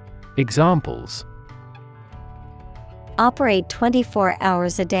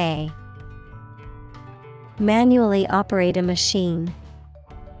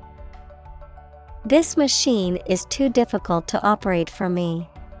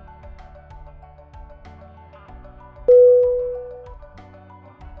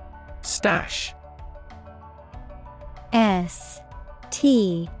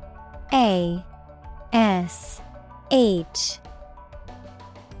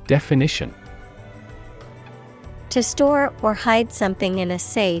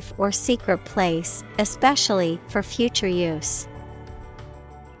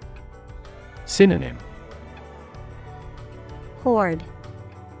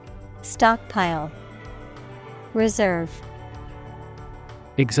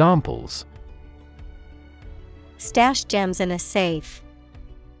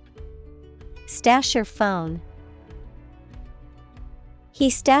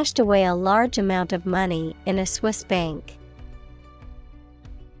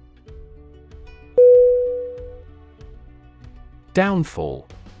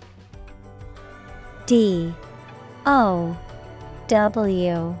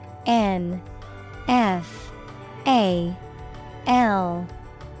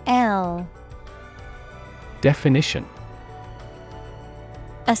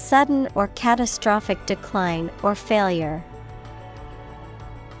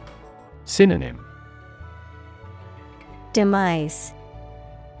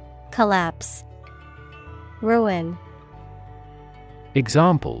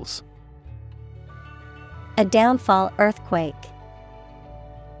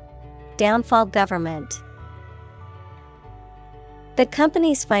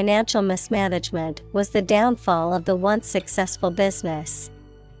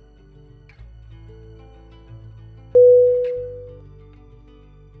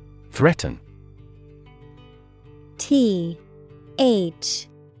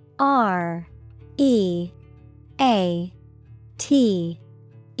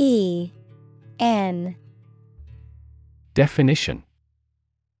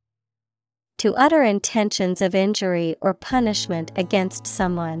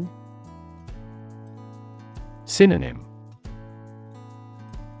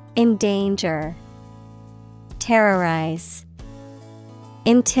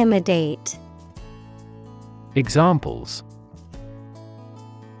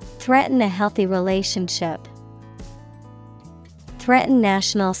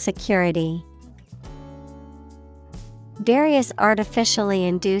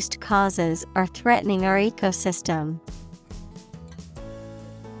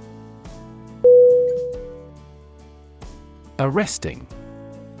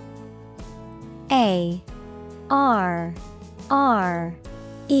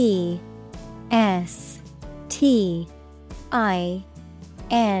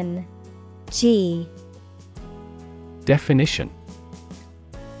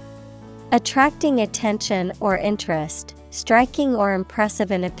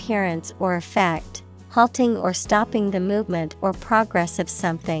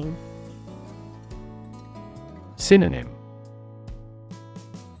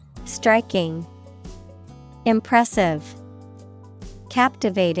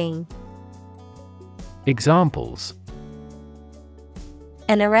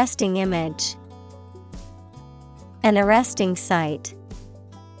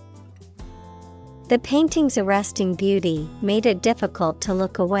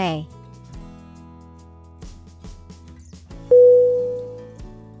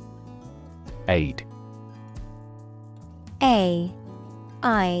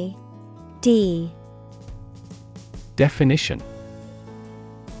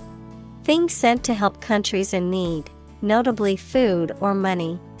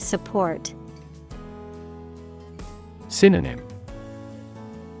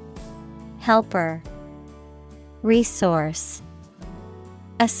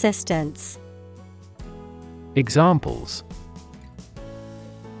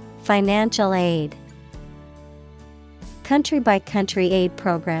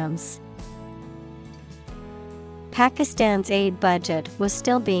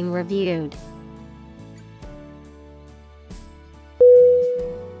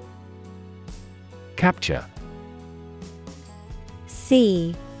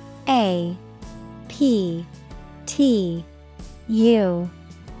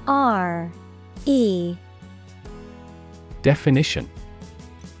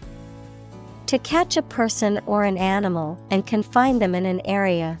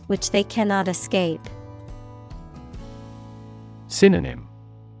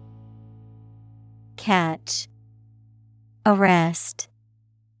 catch, arrest,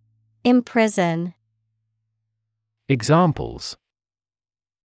 imprison. Examples: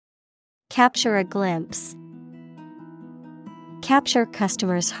 Capture a glimpse. Capture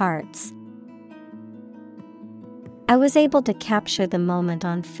customers' hearts. I was able to capture the moment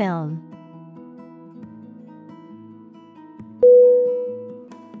on film.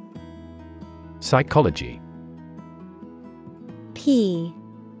 Psychology. P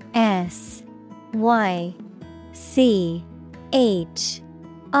S Y C H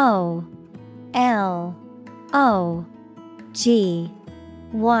O L O G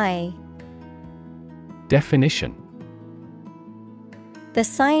Y. Definition: The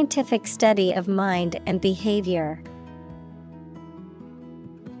scientific study of mind and behavior.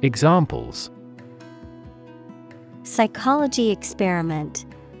 Examples: Psychology experiment.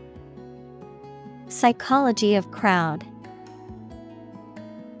 Psychology of crowd.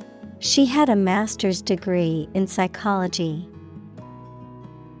 She had a master's degree in psychology.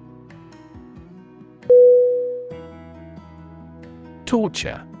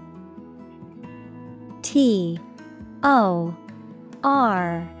 Torture. T O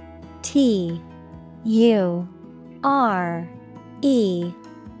R T U R E.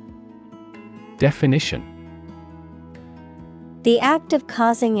 Definition: The act of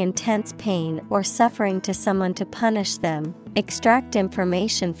causing intense pain or suffering to someone to punish them, extract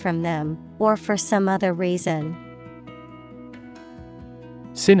information from them, or for some other reason.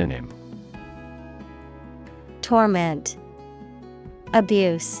 Synonym: Torment,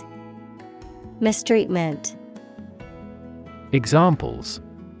 abuse, mistreatment. Examples: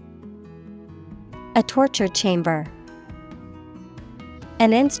 A torture chamber.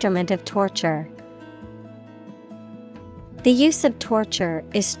 An instrument of torture. The use of torture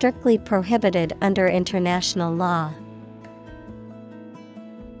is strictly prohibited under international law.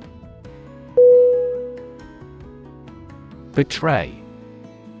 Betray.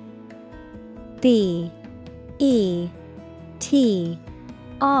 B E T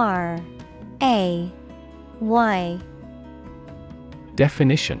R A Y.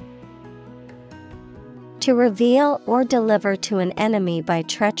 Definition: To reveal or deliver to an enemy by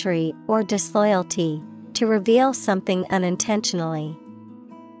treachery or disloyalty, to reveal something unintentionally.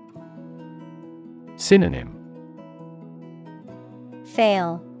 Synonym: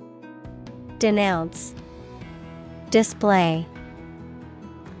 Fail, denounce, display.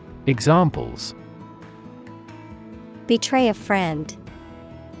 Examples: Betray a friend.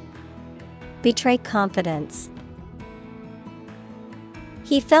 Betray confidence.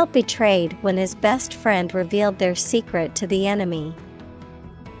 He felt betrayed when his best friend revealed their secret to the enemy.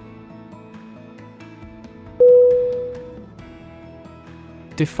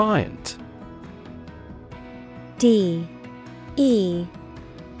 Defiant. D E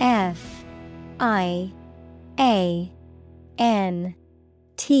F I A N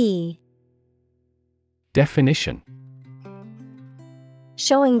T. Definition: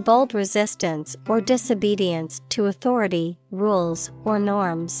 Showing bold resistance or disobedience to authority, rules, or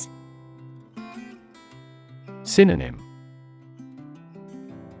norms. Synonym: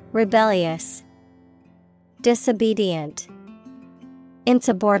 Rebellious, disobedient,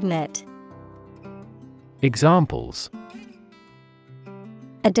 insubordinate. Examples: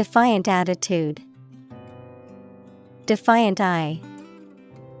 A defiant attitude. Defiant eye.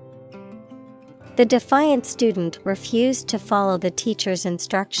 The defiant student refused to follow the teacher's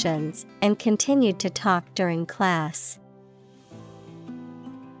instructions and continued to talk during class.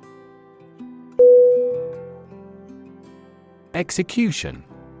 Execution.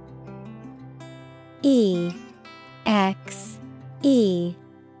 E X E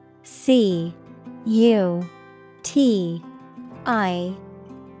C U T I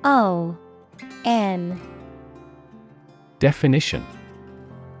O N. Definition: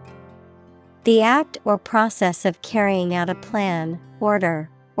 The act or process of carrying out a plan, order,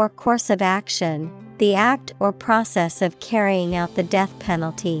 or course of action, the act or process of carrying out the death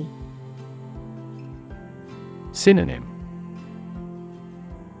penalty. Synonym: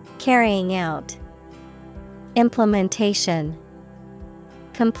 Carrying out, implementation,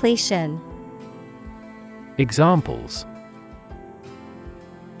 completion. Examples: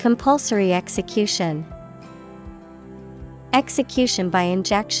 Compulsory execution. Execution by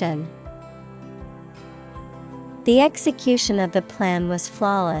injection. The execution of the plan was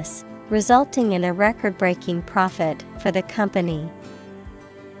flawless, resulting in a record-breaking profit for the company.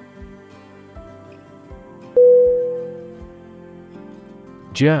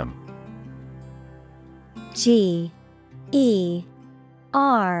 Germ. G E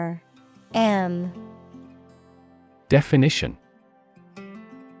R M. Definition: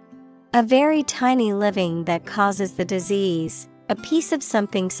 A very tiny living that causes the disease, a piece of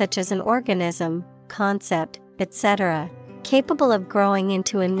something such as an organism, concept, etc., capable of growing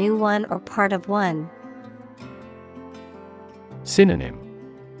into a new one or part of one. Synonym: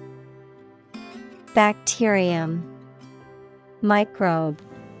 Bacterium, microbe,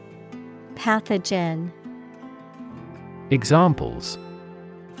 pathogen. Examples: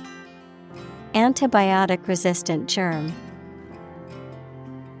 Antibiotic-resistant germ.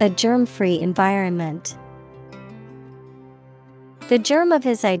 A germ-free environment. The germ of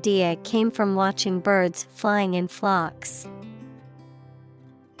his idea came from watching birds flying in flocks.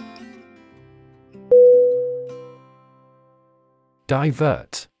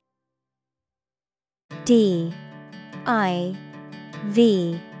 Divert. D-I-V-E-R-T.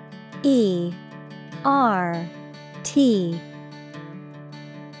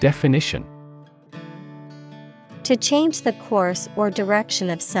 Definition: To change the course or direction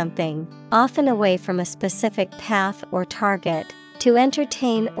of something, often away from a specific path or target, to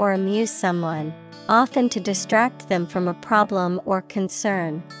entertain or amuse someone, often to distract them from a problem or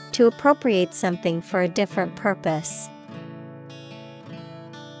concern, to appropriate something for a different purpose.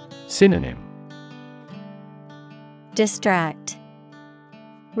 Synonym: Distract,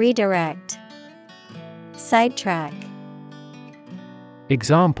 redirect, sidetrack.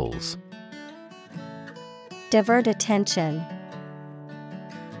 Examples: Divert attention.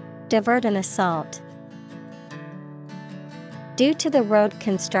 Divert an assault. Due to the road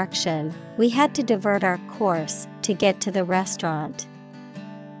construction, we had to divert our course to get to the restaurant.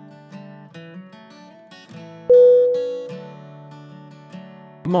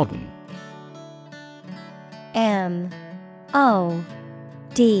 Modern. M-O-D-E-R-N.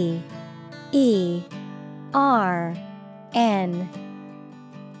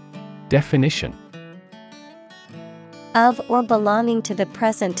 Definition: Of or belonging to the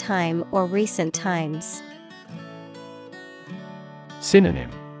present time or recent times.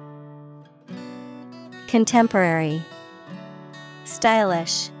 Synonym: Contemporary,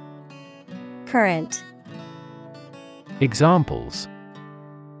 stylish, current. Examples: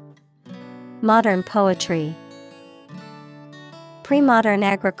 Modern poetry. Pre-modern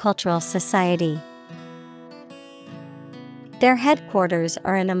agricultural society. Their headquarters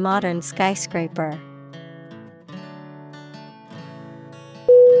are in a modern skyscraper.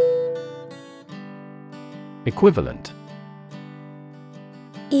 Equivalent.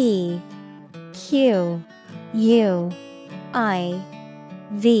 E-Q-U-I-V-A-L-E-N-T.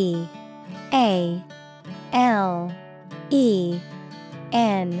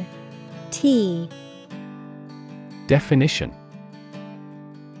 Definition: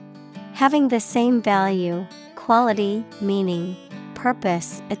 Having the same value, quality, meaning,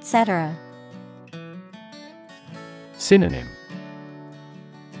 purpose, etc. Synonym: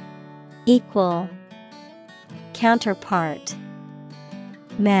 Equal, counterpart,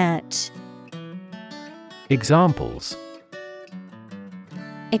 match. Examples: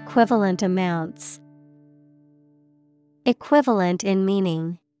 Equivalent amounts. Equivalent in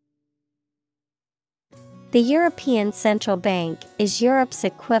meaning. The European Central Bank is Europe's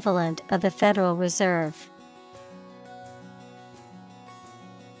equivalent of the Federal Reserve.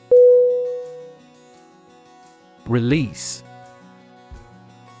 Release.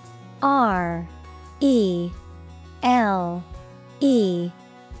 R-E-L-E-A-S-E.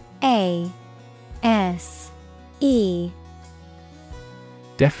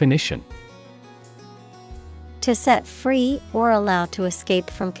 Definition: To set free or allow to escape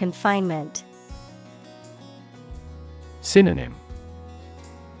from confinement. Synonym: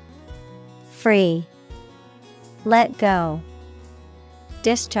 Free, let go,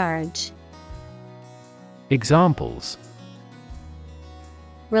 discharge. Examples: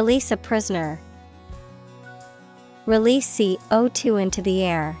 Release a prisoner. Release CO2 into the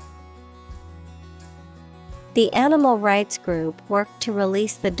air. The animal rights group worked to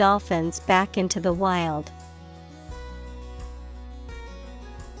release the dolphins back into the wild.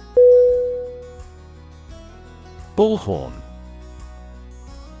 Bullhorn.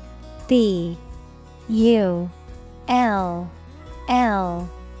 B-U-L-L-H-O-R-N.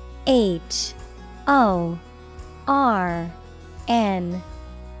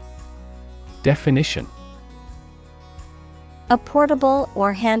 Definition: A portable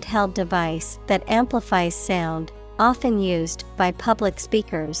or handheld device that amplifies sound, often used by public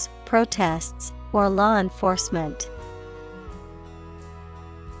speakers, protests, or law enforcement.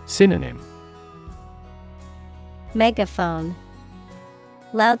 Synonym: Megaphone,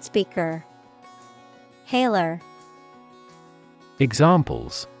 loudspeaker, hailer.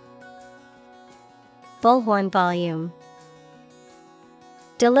 Examples: Bullhorn volume.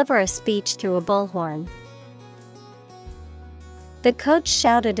 Deliver a speech through a bullhorn. The coach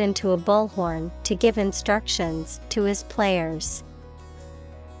shouted into a bullhorn to give instructions to his players.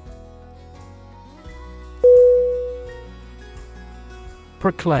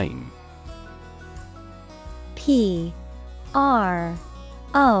 Proclaim. Proclaim.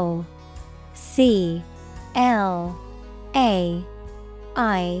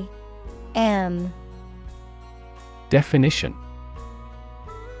 Definition.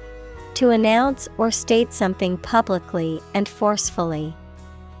 To announce or state something publicly and forcefully.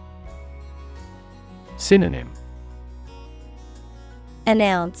 Synonym.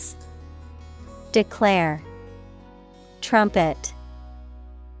 Announce, declare, trumpet.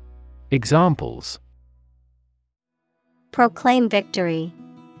 Examples. Proclaim victory.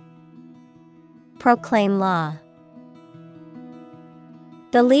 Proclaim law.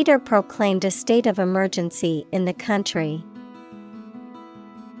 The leader proclaimed a state of emergency in the country.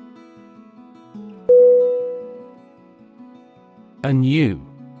 Anew.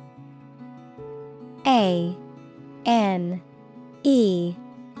 A-N-E-W.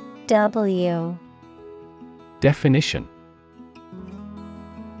 Definition.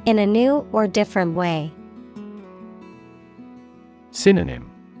 In a new or different way. Synonym.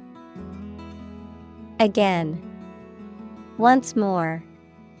 Again. Once more.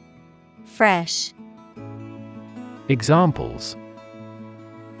 Fresh. Examples.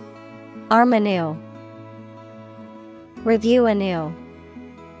 Arm anew. Review anew.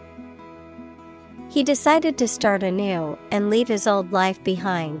 He decided to start anew and leave his old life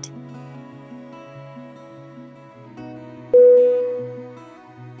behind.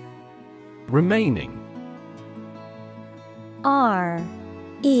 Remaining.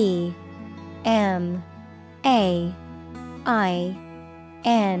 R-E-M-A-I-N-I-N-G.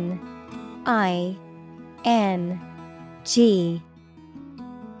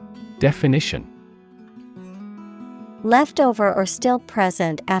 Definition. Left over or still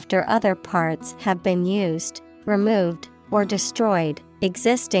present after other parts have been used, removed, or destroyed,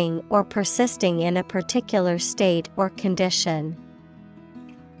 existing or persisting in a particular state or condition.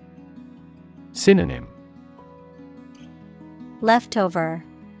 Synonym. Leftover,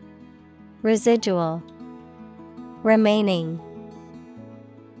 residual, remaining.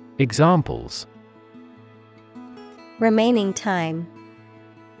 Examples. Remaining time.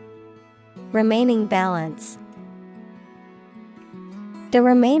 Remaining balance. The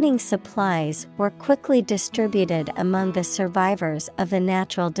remaining supplies were quickly distributed among the survivors of the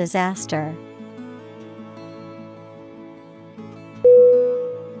natural disaster.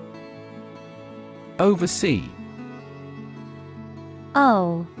 Oversee.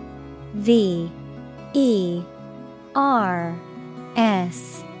 O-V-E-R-S-E-E.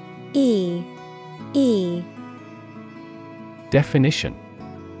 Definition.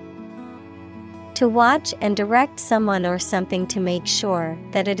 To watch and direct someone or something to make sure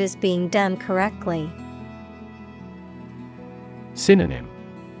that it is being done correctly. Synonym.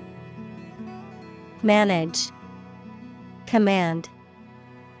 Manage, command,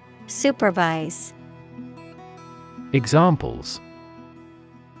 supervise. Examples.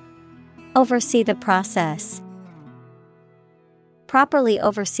 Oversee the process. Properly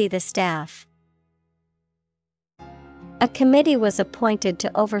oversee the staff. A committee was appointed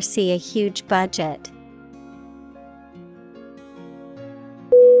to oversee a huge budget.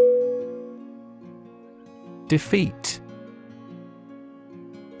 Defeat.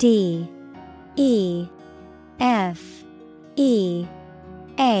 D-E-F-E-A-T.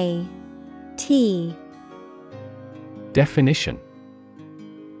 Definition.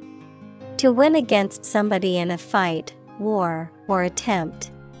 To win against somebody in a fight, war, or attempt.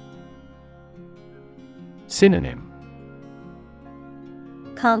 Synonym.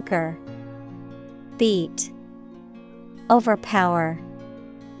 Conquer, beat, overpower.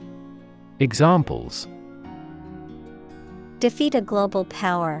 Examples. Defeat a global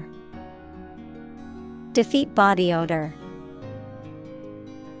power. Defeat body odor.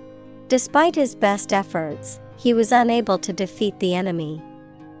 Despite his best efforts, he was unable to defeat the enemy.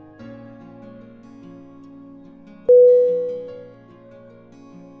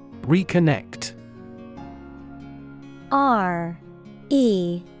 Reconnect. R-E-C-O-N-N-E-C-T.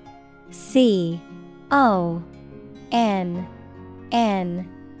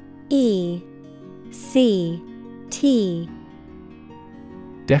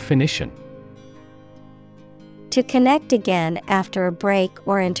 Definition. To connect again after a break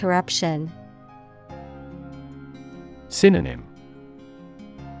or interruption. Synonym.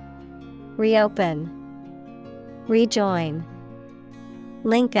 Reopen, rejoin,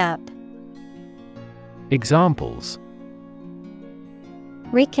 link up. Examples.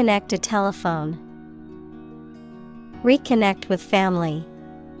 Reconnect a telephone. Reconnect with family.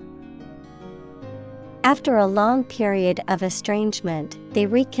 After a long period of estrangement, they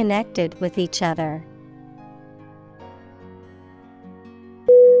reconnected with each other.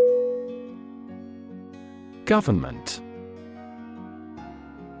 Government. Government.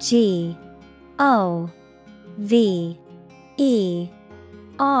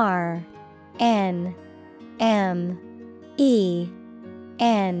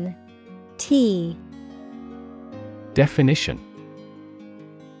 Definition.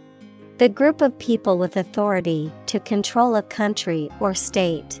 The group of people with authority to control a country or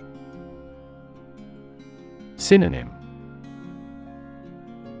state. Synonym.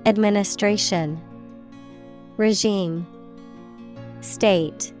 Administration, regime,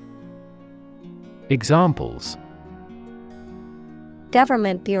 state. Examples.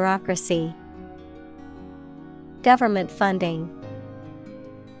 Government bureaucracy. Government funding.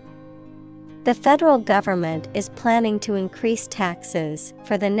 The federal government is planning to increase taxes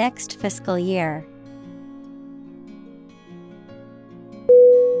for the next fiscal year.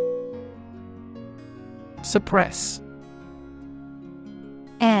 Suppress.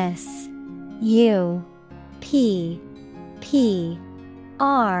 S-U-P-P-R-E-S-S.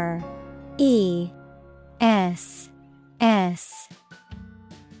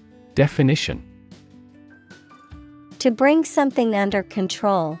 Definition. To bring something under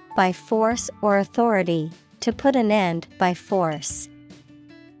control by force or authority, to put an end by force.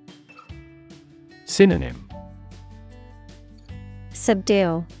 Synonym.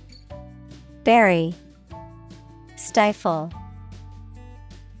 Subdue, bury, stifle.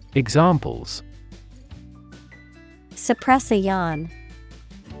 Examples. Suppress a yawn.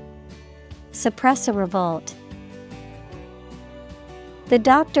 Suppress a revolt. The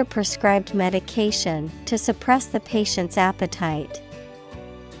doctor prescribed medication to suppress the patient's appetite.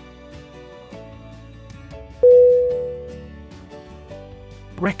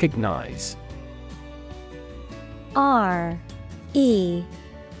 Recognize. R-E-C-O-G-N-I-Z-E.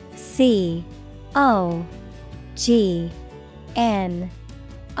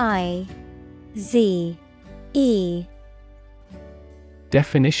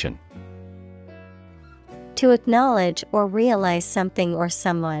 Definition. To acknowledge or realize something or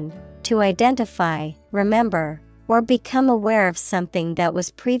someone, to identify, remember, or become aware of something that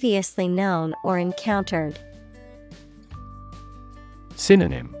was previously known or encountered.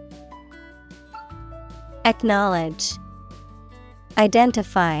 Synonym. Acknowledge,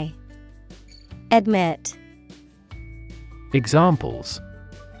 identify, admit. Examples.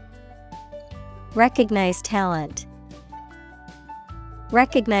 Recognize talent.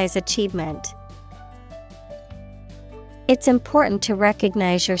 Recognize achievement. It's important to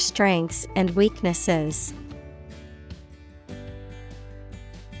recognize your strengths and weaknesses.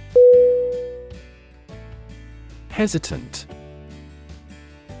 Hesitant.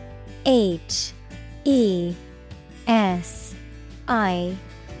 H-E-S-I-T-A-N-T.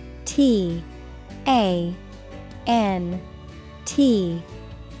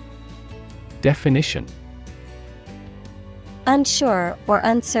 Definition. Unsure or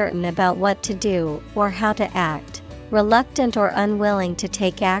uncertain about what to do or how to act. Reluctant or unwilling to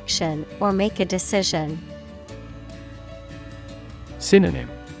take action or make a decision. Synonym.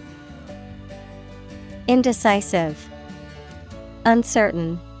 Indecisive,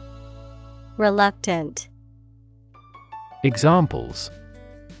 uncertain, reluctant. Examples.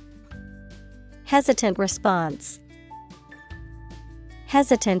 Hesitant response.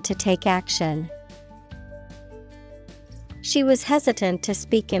 Hesitant to take action. She was hesitant to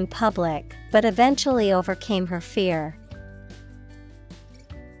speak in public, but eventually overcame her fear.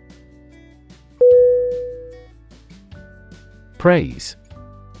 Praise.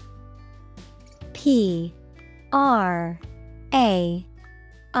 P-R-A-I-S-E.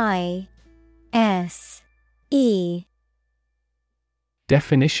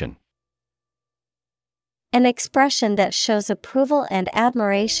 Definition. An expression that shows approval and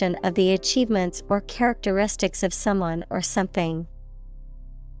admiration of the achievements or characteristics of someone or something.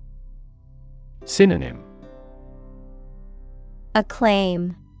 Synonym.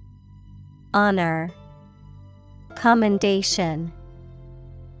 Acclaim, honor, commendation.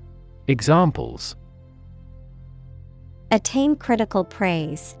 Examples. Attain critical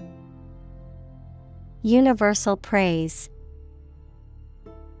praise. Universal praise.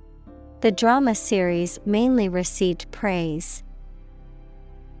 The drama series mainly received praise.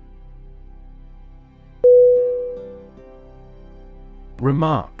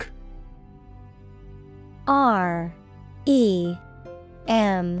 Remark. R-E-M-A-R-K.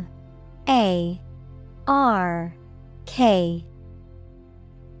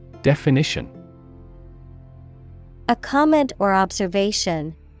 Definition: a comment or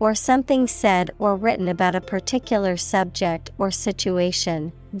observation, or something said or written about a particular subject or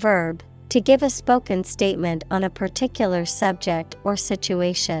situation. Verb, to give a spoken statement on a particular subject or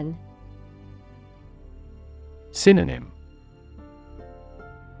situation. Synonym: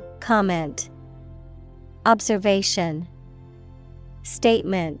 Comment, observation,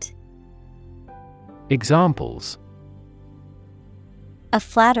 statement. Examples: a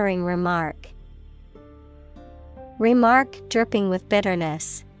flattering remark. Remark dripping with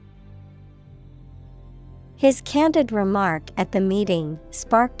bitterness. His candid remark at the meeting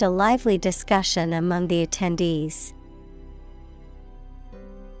sparked a lively discussion among the attendees.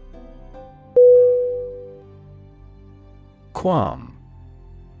 Qualm.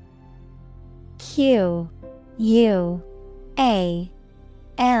 Q-U-A-L-M.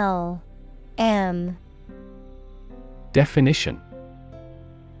 Definition: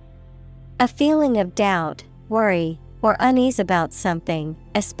 a feeling of doubt, worry, or unease about something,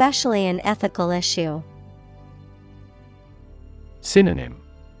 especially an ethical issue. Synonym: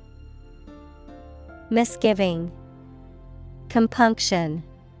 misgiving, compunction,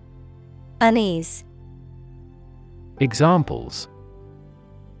 unease. Examples: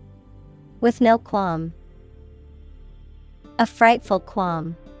 with no qualm. A frightful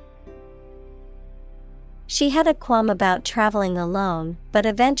qualm. She had a qualm about traveling alone, but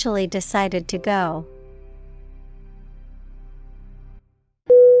eventually decided to go.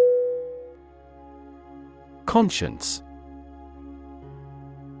 Conscience.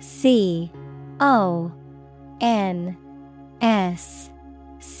 C-O-N-S-C-I-E-N-C-E.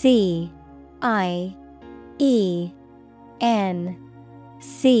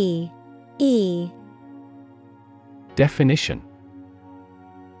 Definition: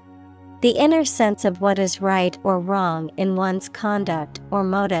 the inner sense of what is right or wrong in one's conduct or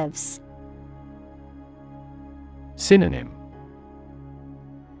motives. Synonym: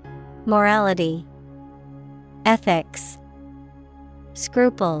 morality, ethics,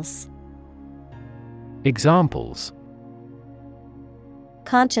 scruples. Examples: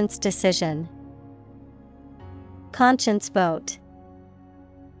 conscience decision, conscience vote.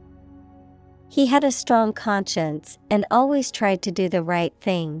 He had a strong conscience and always tried to do the right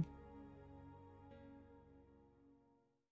thing.